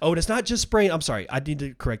 Okay. Oh, and it's not just spraying. I'm sorry. I need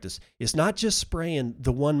to correct this. It's not just spraying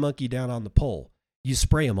the one monkey down on the pole. You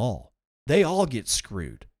spray them all. They all get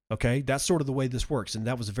screwed. Okay. That's sort of the way this works. And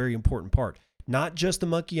that was a very important part. Not just the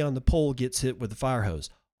monkey on the pole gets hit with the fire hose.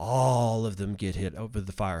 All of them get hit over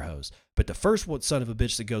the fire hose. But the first one son of a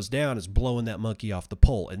bitch that goes down is blowing that monkey off the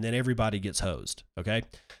pole. And then everybody gets hosed. Okay.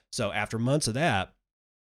 So after months of that,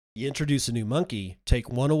 you introduce a new monkey, take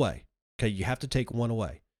one away. Okay. You have to take one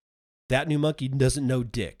away. That new monkey doesn't know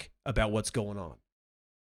dick about what's going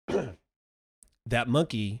on. That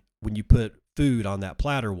monkey, when you put food on that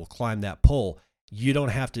platter, will climb that pole. You don't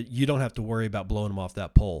have to worry about blowing them off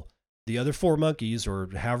that pole. The other 4 monkeys, or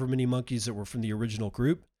however many monkeys that were from the original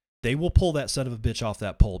group, they will pull that son of a bitch off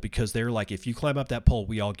that pole, because they're like, if you climb up that pole,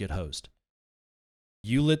 we all get hosed.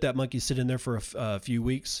 You let that monkey sit in there for a few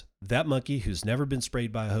weeks. That monkey, who's never been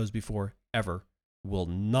sprayed by a hose before, ever, will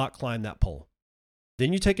not climb that pole.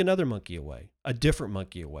 Then you take another monkey away, a different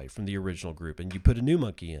monkey away from the original group, and you put a new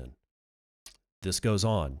monkey in. This goes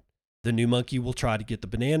on. The new monkey will try to get the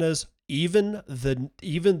bananas. Even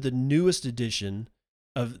the newest edition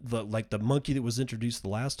of the monkey that was introduced the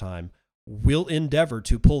last time will endeavor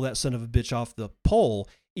to pull that son of a bitch off the pole,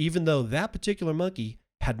 even though that particular monkey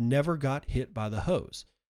had never got hit by the hose.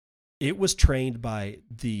 It was trained by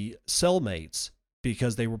the cellmates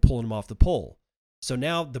because they were pulling him off the pole. So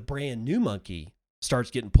now the brand new monkey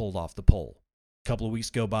starts getting pulled off the pole. A couple of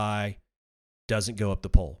weeks go by, doesn't go up the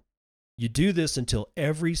pole. You do this until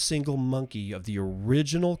every single monkey of the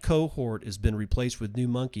original cohort has been replaced with new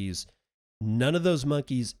monkeys. None of those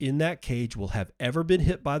monkeys in that cage will have ever been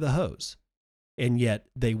hit by the hose. and yet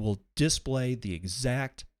they will display the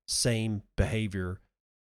exact same behavior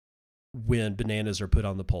when bananas are put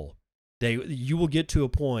on the poll. You will get to a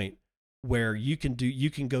point where you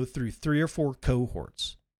can go through 3 or 4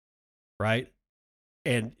 cohorts, right?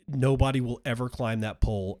 And nobody will ever climb that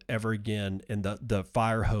pole ever again, and the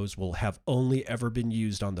fire hose will have only ever been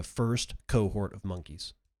used on the first cohort of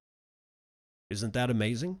monkeys. Isn't that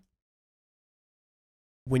amazing?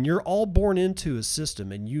 When you're all born into a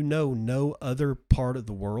system and you know no other part of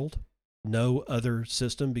the world, no other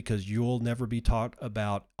system, because you'll never be taught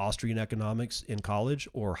about Austrian economics in college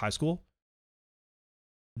or high school,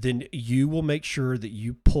 then you will make sure that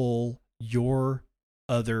you pull your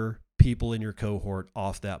other people in your cohort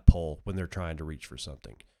off that pole when they're trying to reach for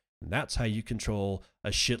something. And that's how you control a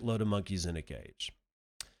shitload of monkeys in a cage.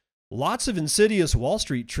 Lots of insidious Wall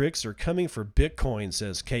Street tricks are coming for Bitcoin,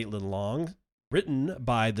 says Caitlin Long, written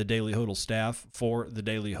by the Daily Hodl staff for the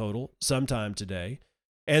Daily Hodl sometime today.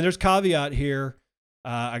 And there's caveat here.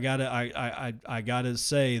 I gotta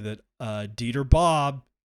say that Dieter Bob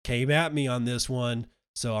came at me on this one,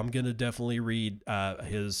 so I'm gonna definitely read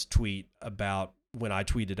his tweet about when I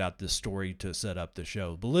tweeted out this story to set up the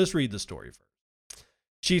show. But let's read the story first.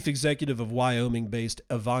 Chief executive of Wyoming-based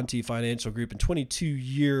Avanti Financial Group and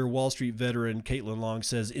 22-year Wall Street veteran Caitlin Long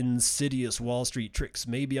says insidious Wall Street tricks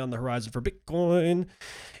may be on the horizon for Bitcoin.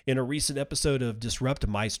 In a recent episode of Disrupt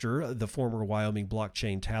Meister, the former Wyoming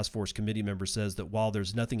Blockchain Task Force committee member says that while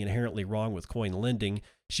there's nothing inherently wrong with coin lending,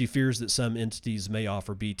 she fears that some entities may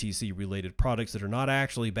offer BTC-related products that are not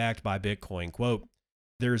actually backed by Bitcoin. Quote,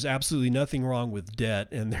 "There's absolutely nothing wrong with debt,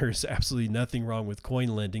 and there's absolutely nothing wrong with coin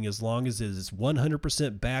lending as long as it is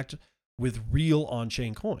 100% backed with real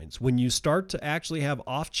on-chain coins. When you start to actually have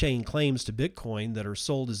off-chain claims to Bitcoin that are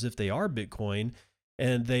sold as if they are Bitcoin,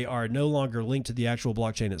 and they are no longer linked to the actual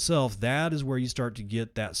blockchain itself, that is where you start to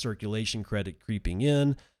get that circulation credit creeping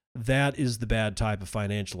in. That is the bad type of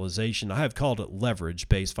financialization. I have called it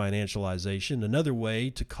leverage-based financialization. Another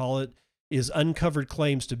way to call it is uncovered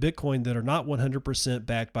claims to Bitcoin that are not 100%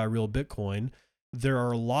 backed by real Bitcoin. There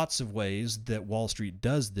are lots of ways that Wall Street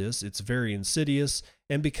does this. It's very insidious,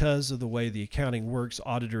 and because of the way the accounting works,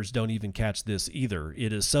 auditors don't even catch this either.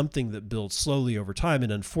 It is something that builds slowly over time,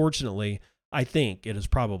 and unfortunately, I think it is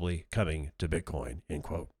probably coming to Bitcoin," end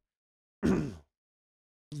quote.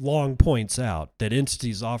 Long points out that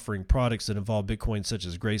entities offering products that involve Bitcoin, such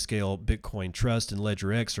as Grayscale, Bitcoin Trust, and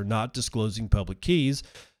LedgerX, are not disclosing public keys.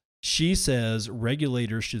 She says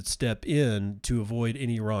regulators should step in to avoid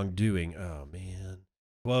any wrongdoing. Oh, man.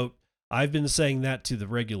 Quote, "I've been saying that to the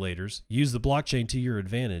regulators. Use the blockchain to your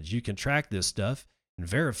advantage. You can track this stuff and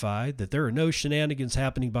verify that there are no shenanigans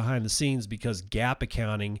happening behind the scenes because GAAP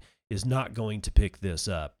accounting is not going to pick this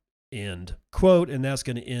up." End quote. And that's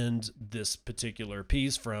going to end this particular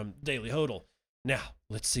piece from Daily Hodl. Now,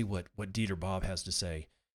 let's see what Dieter Bob has to say.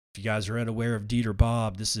 If you guys are unaware of Dieter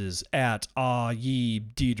Bob, this is at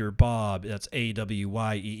Dieter Bob. That's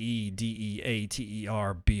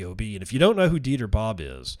AWYEEDEATERBOB. And if you don't know who Dieter Bob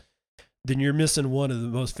is, then you're missing one of the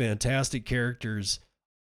most fantastic characters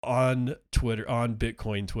on Twitter, on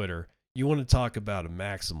Bitcoin Twitter. You want to talk about a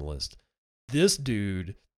maximalist. This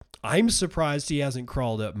dude, I'm surprised he hasn't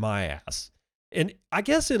crawled up my ass. And I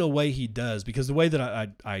guess in a way he does, because the way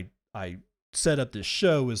that I set up this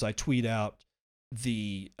show is I tweet out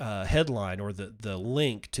the headline or the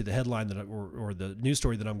link to the headline that or the news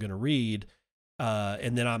story that I'm going to read,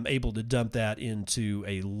 and then I'm able to dump that into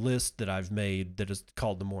a list that I've made that is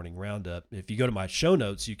called the Morning Roundup. If you go to my show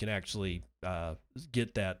notes, you can actually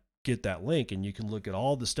get that link, and you can look at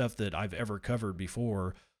all the stuff that I've ever covered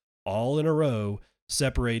before, all in a row,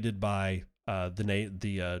 separated by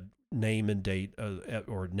the name and date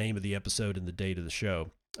or name of the episode and the date of the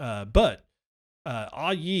show. But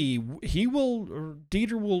Dieter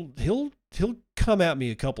he'll come at me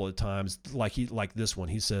a couple of times like this one.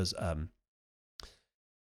 He says,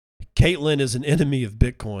 "Caitlin is an enemy of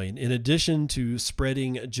Bitcoin. In addition to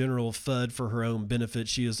spreading general FUD for her own benefit,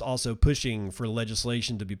 she is also pushing for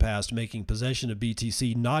legislation to be passed making possession of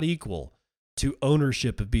BTC not equal to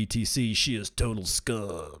ownership of BTC. She is total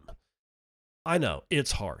scum." I know,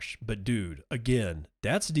 it's harsh, but dude, again,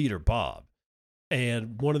 that's Dieter Bob.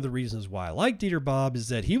 And one of the reasons why I like Dieter Bob is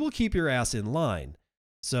that he will keep your ass in line.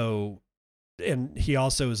 So, and he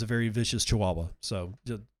also is a very vicious chihuahua. So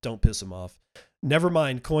don't piss him off. Never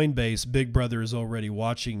mind Coinbase. Big Brother is already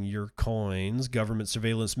watching your coins. Government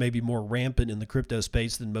surveillance may be more rampant in the crypto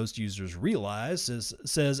space than most users realize,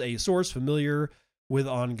 says a source familiar with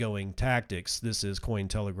ongoing tactics. This is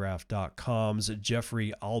Cointelegraph.com's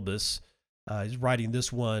Jeffrey Albus. He's writing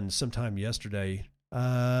this one sometime yesterday.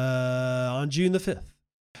 On June the 5th.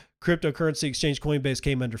 Cryptocurrency exchange Coinbase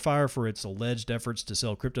came under fire for its alleged efforts to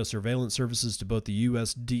sell crypto surveillance services to both the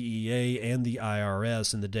U.S. DEA and the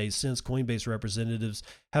IRS. In the days since, Coinbase representatives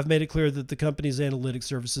have made it clear that the company's analytic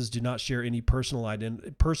services do not share any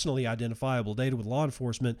personally identifiable data with law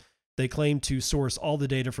enforcement. They claim to source all the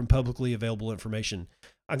data from publicly available information.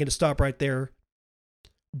 I'm going to stop right there.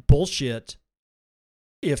 Bullshit.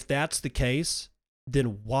 If that's the case,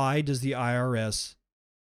 then why does the IRS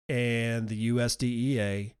and the US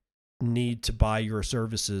DEA need to buy your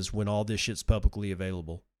services when all this shit's publicly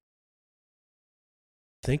available?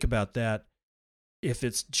 Think about that. If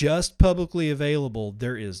it's just publicly available,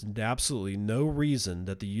 there is absolutely no reason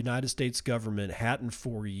that the United States government hadn't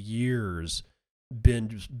for years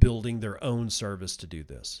been building their own service to do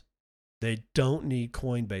this. They don't need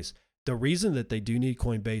Coinbase. The reason that they do need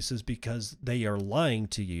Coinbase is because they are lying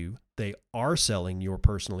to you. They are selling your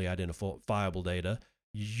personally identifiable data,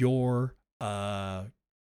 your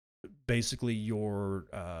basically your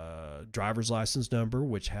driver's license number,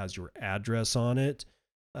 which has your address on it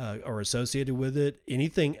or associated with it.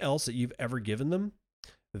 Anything else that you've ever given them,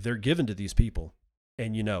 they're given to these people,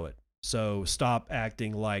 and you know it. So stop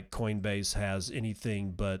acting like Coinbase has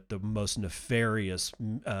anything but the most nefarious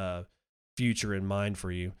future in mind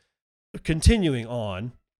for you. Continuing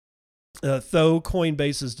on, though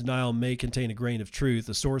Coinbase's denial may contain a grain of truth,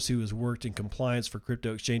 a source who has worked in compliance for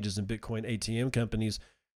crypto exchanges and Bitcoin ATM companies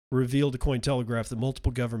revealed to Cointelegraph that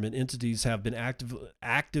multiple government entities have been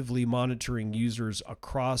actively monitoring users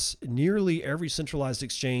across nearly every centralized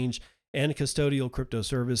exchange and custodial crypto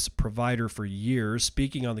service provider for years.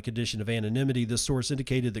 Speaking on the condition of anonymity, this source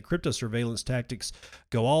indicated that crypto surveillance tactics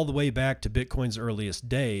go all the way back to Bitcoin's earliest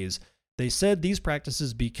days. They said these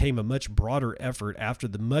practices became a much broader effort after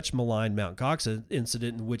the much maligned Mt. Gox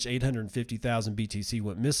incident in which 850,000 BTC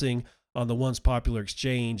went missing on the once popular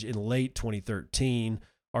exchange in late 2013.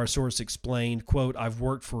 Our source explained, quote, "I've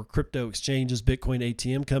worked for crypto exchanges, Bitcoin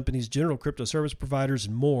ATM companies, general crypto service providers,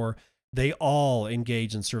 and more. They all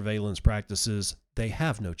engage in surveillance practices. They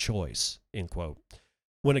have no choice," end quote.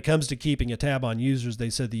 When it comes to keeping a tab on users,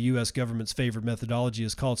 they said the U.S. government's favored methodology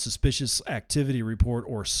is called Suspicious Activity Report,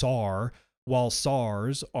 or SAR. While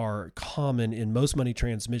SARs are common in most money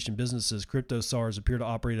transmission businesses, crypto SARs appear to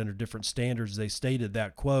operate under different standards. They stated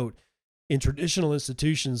that, quote, "In traditional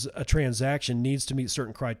institutions, a transaction needs to meet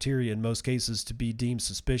certain criteria in most cases to be deemed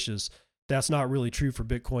suspicious. That's not really true for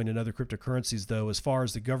Bitcoin and other cryptocurrencies, though. As far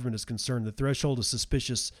as the government is concerned, the threshold of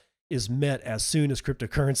suspicious is met as soon as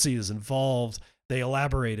cryptocurrency is involved." They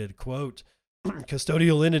elaborated, quote,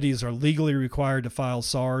 "Custodial entities are legally required to file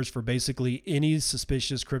SARs for basically any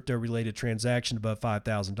suspicious crypto-related transaction above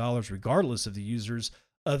 $5,000, regardless of the user's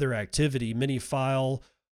other activity. Many file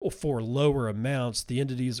for lower amounts. The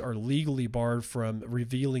entities are legally barred from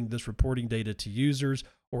revealing this reporting data to users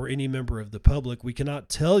or any member of the public. We cannot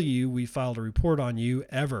tell you we filed a report on you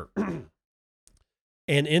ever."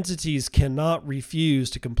 And entities cannot refuse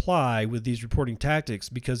to comply with these reporting tactics,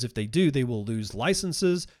 because if they do, they will lose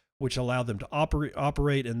licenses, which allow them to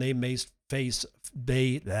operate, and they may face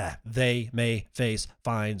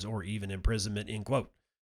fines or even imprisonment, end quote.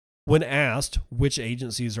 When asked which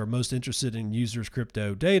agencies are most interested in users'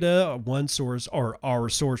 crypto data, our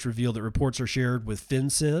source revealed that reports are shared with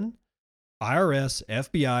FinCEN, IRS,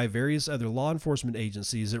 FBI, various other law enforcement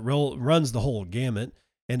agencies. It runs the whole gamut.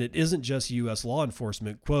 And it isn't just U.S. law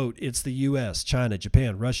enforcement. Quote, "It's the U.S., China,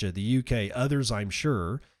 Japan, Russia, the U.K., others, I'm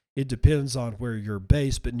sure. It depends on where you're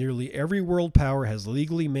based, but nearly every world power has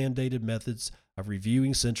legally mandated methods of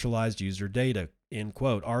reviewing centralized user data," end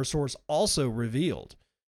quote. Our source also revealed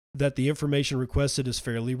that the information requested is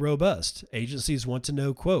fairly robust. Agencies want to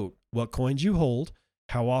know, quote, "what coins you hold,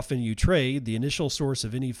 how often you trade, the initial source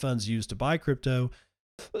of any funds used to buy crypto,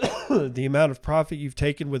 the amount of profit you've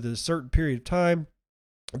taken within a certain period of time."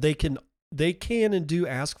 They can and do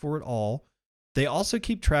ask for it all. They also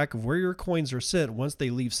keep track of where your coins are sent once they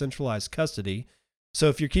leave centralized custody. So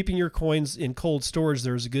if you're keeping your coins in cold storage,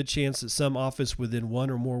 there's a good chance that some office within one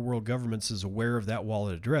or more world governments is aware of that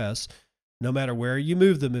wallet address. No matter where you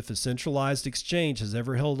move them, if a centralized exchange has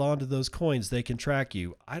ever held on to those coins, they can track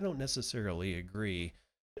you. I don't necessarily agree.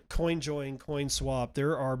 CoinJoin, CoinSwap,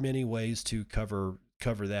 there are many ways to cover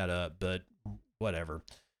that up, but whatever.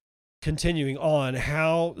 Continuing on,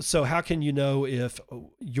 how can you know if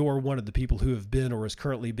you're one of the people who have been or is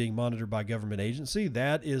currently being monitored by a government agency?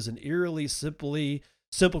 That is an eerily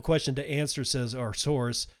simple question to answer, says our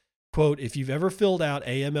source. Quote, "If you've ever filled out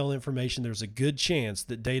AML information, there's a good chance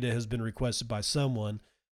that data has been requested by someone.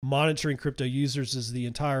 Monitoring crypto users is the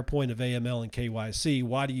entire point of AML and KYC.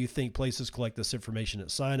 Why do you think places collect this information at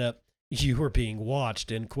sign up? You are being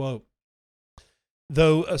watched," end quote.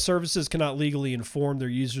 Though services cannot legally inform their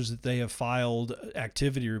users that they have filed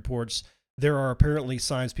activity reports, there are apparently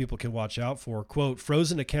signs people can watch out for. Quote,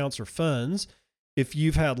 frozen accounts or funds. If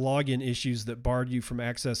you've had login issues that barred you from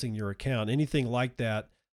accessing your account, anything like that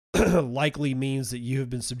likely means that you have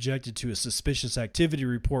been subjected to a suspicious activity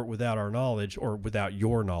report without our knowledge or without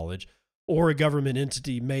your knowledge, or a government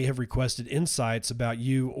entity may have requested insights about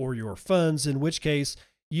you or your funds, in which case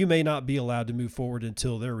you may not be allowed to move forward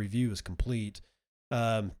until their review is complete.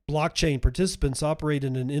 Blockchain participants operate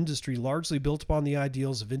in an industry largely built upon the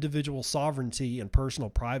ideals of individual sovereignty and personal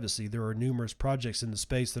privacy. There are numerous projects in the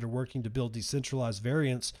space that are working to build decentralized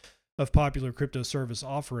variants of popular crypto service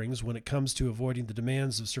offerings. When it comes to avoiding the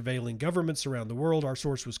demands of surveilling governments around the world, our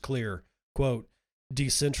source was clear. Quote,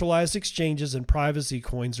 decentralized exchanges and privacy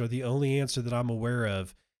coins are the only answer that I'm aware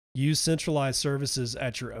of. Use centralized services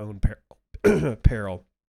at your own peril.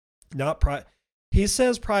 He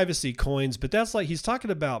says privacy coins, but that's like he's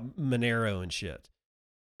talking about Monero and shit.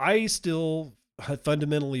 I still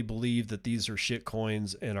fundamentally believe that these are shit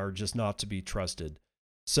coins and are just not to be trusted.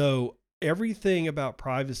 So everything about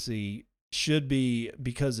privacy should be,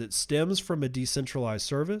 because it stems from a decentralized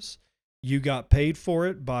service. You got paid for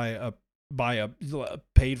it paid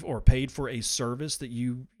for a service that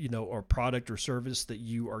you know, or product or service that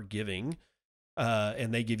you are giving.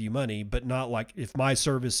 And they give you money, but not like if my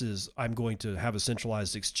service is I'm going to have a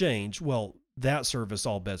centralized exchange, well, that service,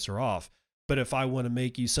 all bets are off. But if I want to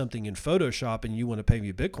make you something in Photoshop and you want to pay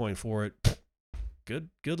me Bitcoin for it,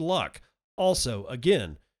 good luck. Also,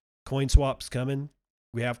 again, CoinSwap's coming.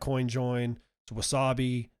 We have CoinJoin, it's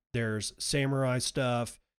Wasabi, there's Samurai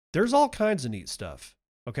stuff. There's all kinds of neat stuff,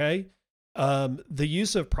 okay? The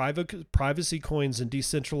use of privacy coins and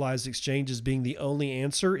decentralized exchanges being the only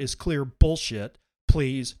answer is clear bullshit.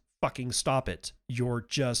 Please fucking stop it. You're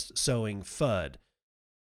just sowing FUD.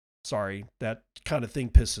 Sorry, that kind of thing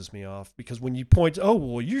pisses me off, because when you point, oh,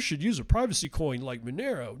 well, you should use a privacy coin like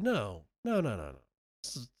Monero. No.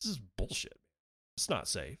 This is bullshit. It's not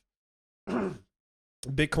safe.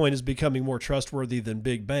 Bitcoin is becoming more trustworthy than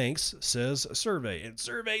big banks, says a survey. And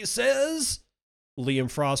survey says, Liam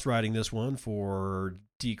Frost writing this one for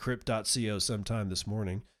decrypt.co sometime this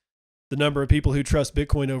morning. The number of people who trust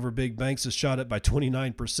Bitcoin over big banks has shot up by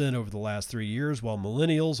 29% over the last 3 years, while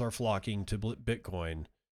millennials are flocking to Bitcoin.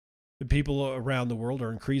 The people around the world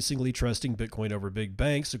are increasingly trusting Bitcoin over big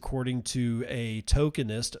banks, according to a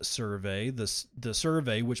Tokenist survey. The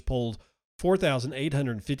survey, which polled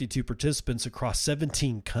 4,852 participants across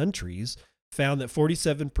 17 countries, found that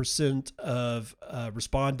 47% of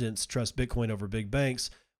respondents trust Bitcoin over big banks,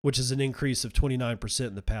 which is an increase of 29%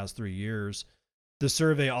 in the past 3 years. The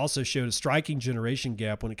survey also showed a striking generation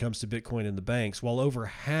gap when it comes to Bitcoin and the banks. While over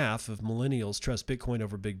half of millennials trust Bitcoin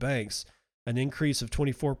over big banks, an increase of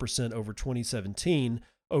 24% over 2017,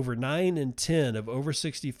 over 9 in 10 of over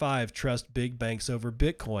 65 trust big banks over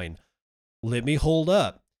Bitcoin. Let me hold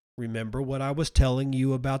up. Remember what I was telling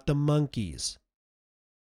you about the monkeys.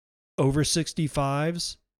 Over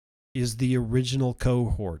 65s is the original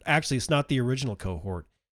cohort. Actually, it's not the original cohort.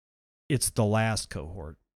 It's the last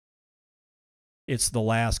cohort. It's the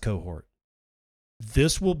last cohort.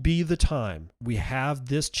 This will be the time we have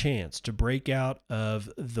this chance to break out of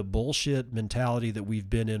the bullshit mentality that we've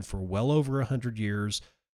been in for well over 100 years,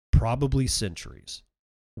 probably centuries.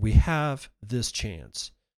 We have this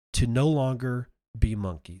chance to no longer be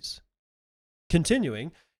monkeys.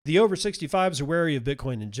 Continuing, the over 65s are wary of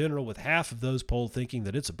Bitcoin in general, with half of those polled thinking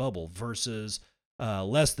that it's a bubble versus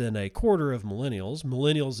less than a quarter of millennials.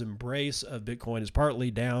 Millennials' embrace of Bitcoin is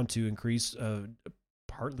partly down to increased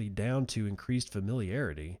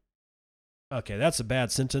familiarity. Okay, that's a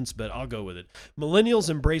bad sentence, but I'll go with it. Millennials'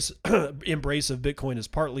 embrace of Bitcoin is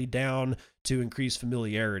partly down to increased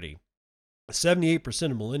familiarity.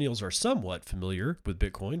 78% of millennials are somewhat familiar with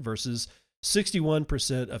Bitcoin versus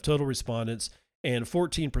 61% of total respondents, and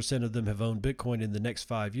 14% of them have owned Bitcoin in the next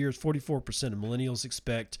 5 years. 44% of millennials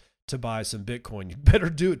expect to buy some Bitcoin. You better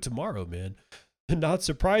do it tomorrow, man. Not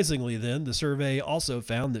surprisingly, then, the survey also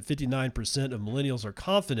found that 59% of millennials are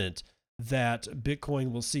confident that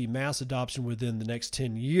Bitcoin will see mass adoption within the next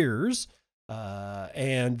 10 years,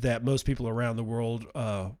 and that most people around the world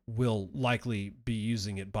will likely be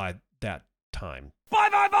using it by that time.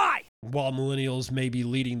 Bye! While millennials may be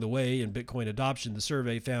leading the way in Bitcoin adoption, the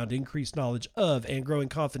survey found increased knowledge of and growing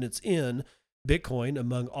confidence in Bitcoin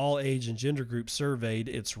among all age and gender groups surveyed,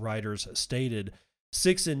 its writers stated.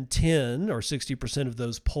 6 in 10, or 60% of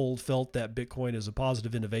those polled, felt that Bitcoin is a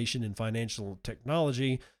positive innovation in financial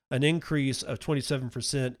technology, an increase of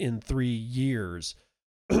 27% in 3 years.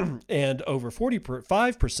 And over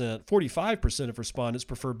 45% of respondents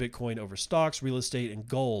prefer Bitcoin over stocks, real estate, and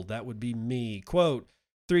gold. That would be me. Quote,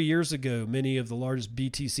 3 years ago, many of the largest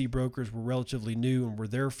BTC brokers were relatively new and were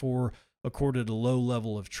therefore accorded a low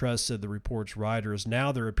level of trust, said the report's writers.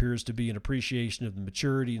 Now there appears to be an appreciation of the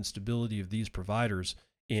maturity and stability of these providers,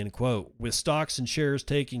 end quote. With stocks and shares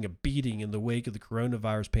taking a beating in the wake of the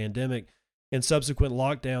coronavirus pandemic and subsequent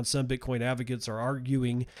lockdown, some Bitcoin advocates are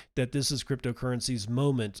arguing that this is cryptocurrency's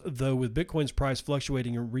moment, though with Bitcoin's price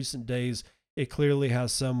fluctuating in recent days, it clearly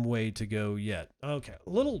has some way to go yet. Okay, a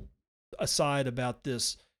little aside about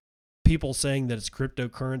this, people saying that it's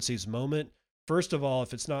cryptocurrency's moment. First of all,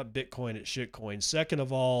 if it's not Bitcoin, it's shitcoin. Second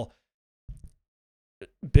of all,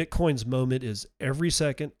 Bitcoin's moment is every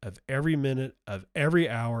second of every minute of every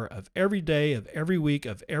hour of every day of every week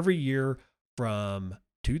of every year from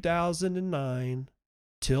 2009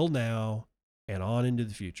 till now and on into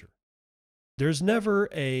the future. There's never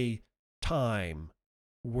a time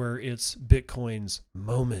where it's Bitcoin's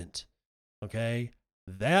moment. Okay?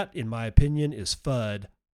 That, in my opinion, is FUD.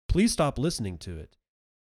 Please stop listening to it.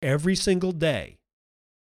 Every single day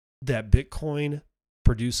that Bitcoin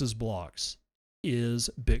produces blocks is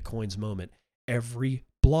Bitcoin's moment. Every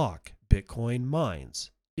block Bitcoin mines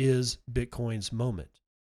is Bitcoin's moment.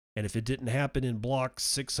 And if it didn't happen in block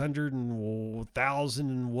 600 and 1,000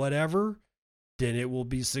 and whatever, then it will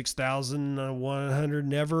be 6,100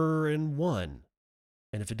 never and one.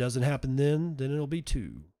 And if it doesn't happen then it'll be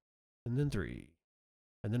 2, and then 3,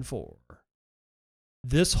 and then 4.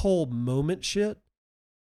 This whole moment shit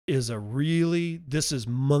is this is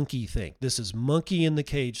monkey think. This is monkey in the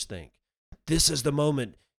cage think. This is the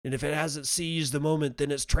moment. And if it hasn't seized the moment,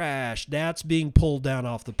 then it's trash. That's being pulled down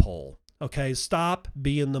off the pole. Okay, stop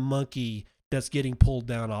being the monkey that's getting pulled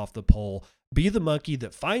down off the pole. Be the monkey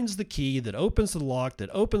that finds the key, that opens the lock, that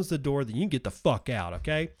opens the door, then you can get the fuck out,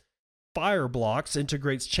 okay? Fireblocks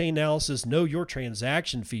integrates Chainalysis Know Your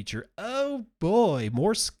Transaction feature. Oh boy,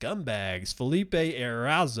 more scumbags. Felipe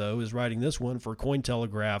Erazo is writing this one for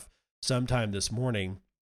Cointelegraph sometime this morning.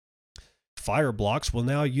 Fireblocks will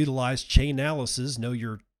now utilize Chainalysis Know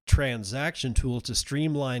Your Transaction tool to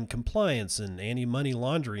streamline compliance and anti-money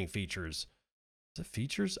laundering features. Is it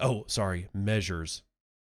features? Oh, sorry, measures.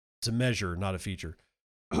 It's a measure, not a feature.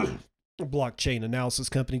 Blockchain analysis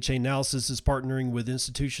company Chainalysis is partnering with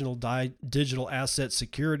institutional digital asset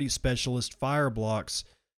security specialist Fireblocks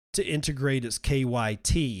to integrate its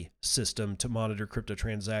KYT system to monitor crypto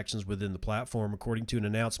transactions within the platform, according to an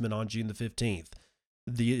announcement on June the 15th.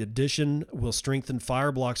 The addition will strengthen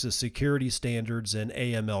Fireblocks' security standards and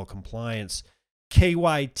AML compliance.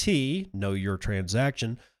 KYT, Know Your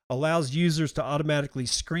Transaction, allows users to automatically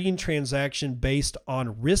screen transaction based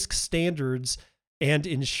on risk standards and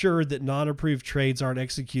ensure that non-approved trades aren't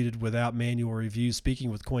executed without manual review.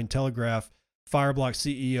 Speaking with Cointelegraph, Fireblocks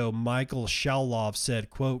CEO Michael Shaloff said,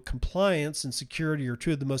 quote, compliance and security are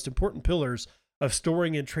two of the most important pillars of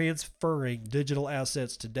storing and transferring digital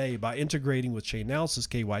assets today. By integrating with Chainalysis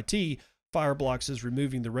KYT, Fireblocks is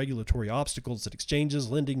removing the regulatory obstacles that exchanges,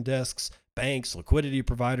 lending desks, banks, liquidity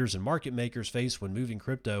providers, and market makers face when moving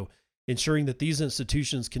crypto, ensuring that these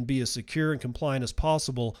institutions can be as secure and compliant as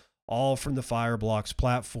possible, all from the Fireblocks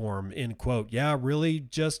platform, end quote. Yeah, really,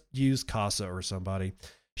 just use Casa or somebody.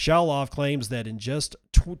 Shaloff claims that in just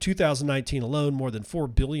 2019 alone, more than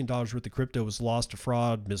 $4 billion worth of crypto was lost to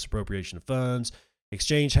fraud, misappropriation of funds,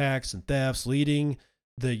 exchange hacks, and thefts, leading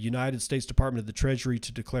the United States Department of the Treasury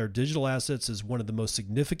to declare digital assets as one of the most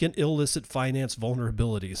significant illicit finance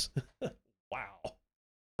vulnerabilities. Wow.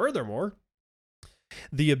 Furthermore,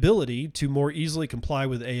 the ability to more easily comply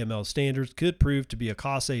with AML standards could prove to be a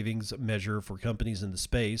cost savings measure for companies in the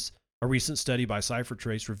space. A recent study by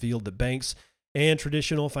CipherTrace revealed that banks and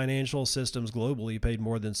traditional financial systems globally paid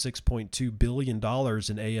more than $6.2 billion in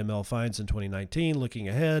AML fines in 2019. Looking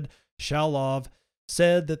ahead, Shaloff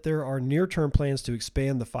said that there are near-term plans to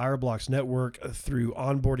expand the Fireblocks network through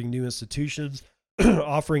onboarding new institutions,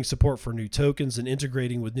 offering support for new tokens, and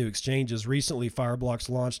integrating with new exchanges. Recently, Fireblocks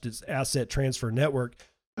launched its asset transfer network.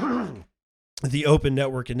 The open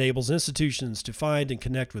network enables institutions to find and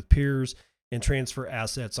connect with peers and transfer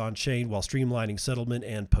assets on chain while streamlining settlement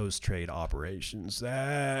and post-trade operations.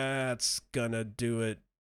 That's gonna do it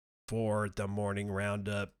for the morning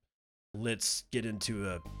roundup. Let's get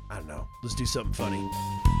into let's do something funny.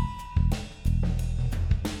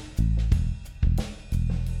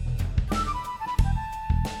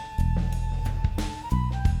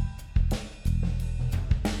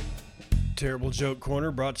 Terrible Joke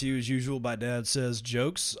Corner, brought to you as usual by Dad Says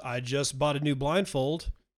Jokes. I just bought a new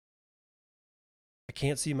blindfold. I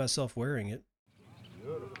can't see myself wearing it.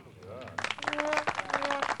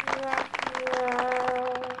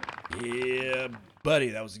 Yeah, buddy,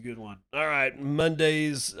 that was a good one. All right,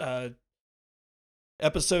 Monday's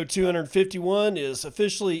episode 251 is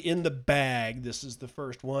officially in the bag. This is the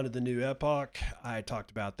first one of the new epoch. I talked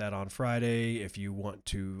about that on Friday. If you want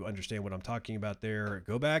to understand what I'm talking about there,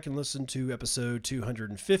 go back and listen to episode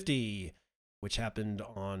 250, which happened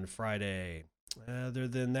on Friday. Other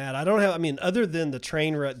than that, other than the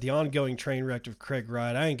train wreck, the ongoing train wreck of Craig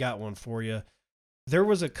Wright, I ain't got one for you. There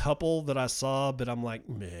was a couple that I saw, but I'm like,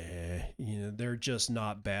 meh, they're just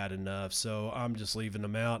not bad enough. So I'm just leaving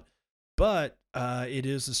them out. But it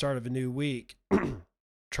is the start of a new week.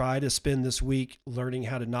 Try to spend this week learning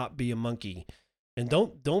how to not be a monkey. And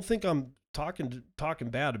don't think I'm talking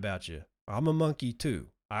bad about you. I'm a monkey too.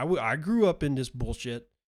 I grew up in this bullshit.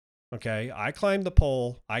 Okay. I climbed the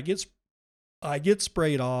pole. I get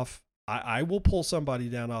sprayed off. I will pull somebody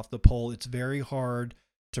down off the pole. It's very hard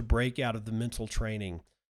to break out of the mental training,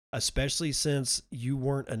 especially since you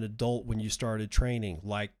weren't an adult when you started training,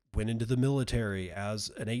 like went into the military as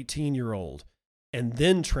an 18-year-old and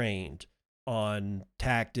then trained on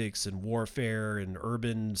tactics and warfare and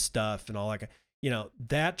urban stuff and all that.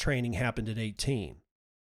 That training happened at 18.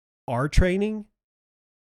 Our training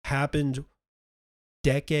happened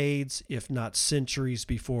decades, if not centuries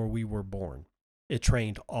before we were born. It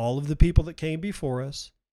trained all of the people that came before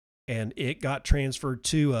us, and it got transferred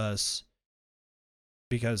to us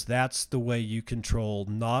because that's the way you control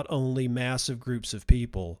not only massive groups of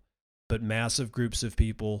people, but massive groups of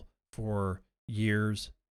people for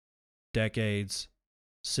years, decades,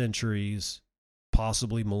 centuries,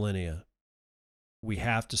 possibly millennia. We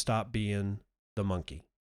have to stop being the monkey.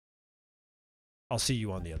 I'll see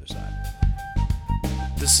you on the other side.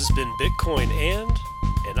 This has been Bitcoin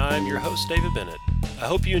and I'm your host, David Bennett. I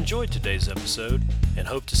hope you enjoyed today's episode and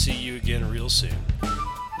hope to see you again real soon.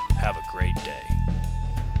 Have a great day.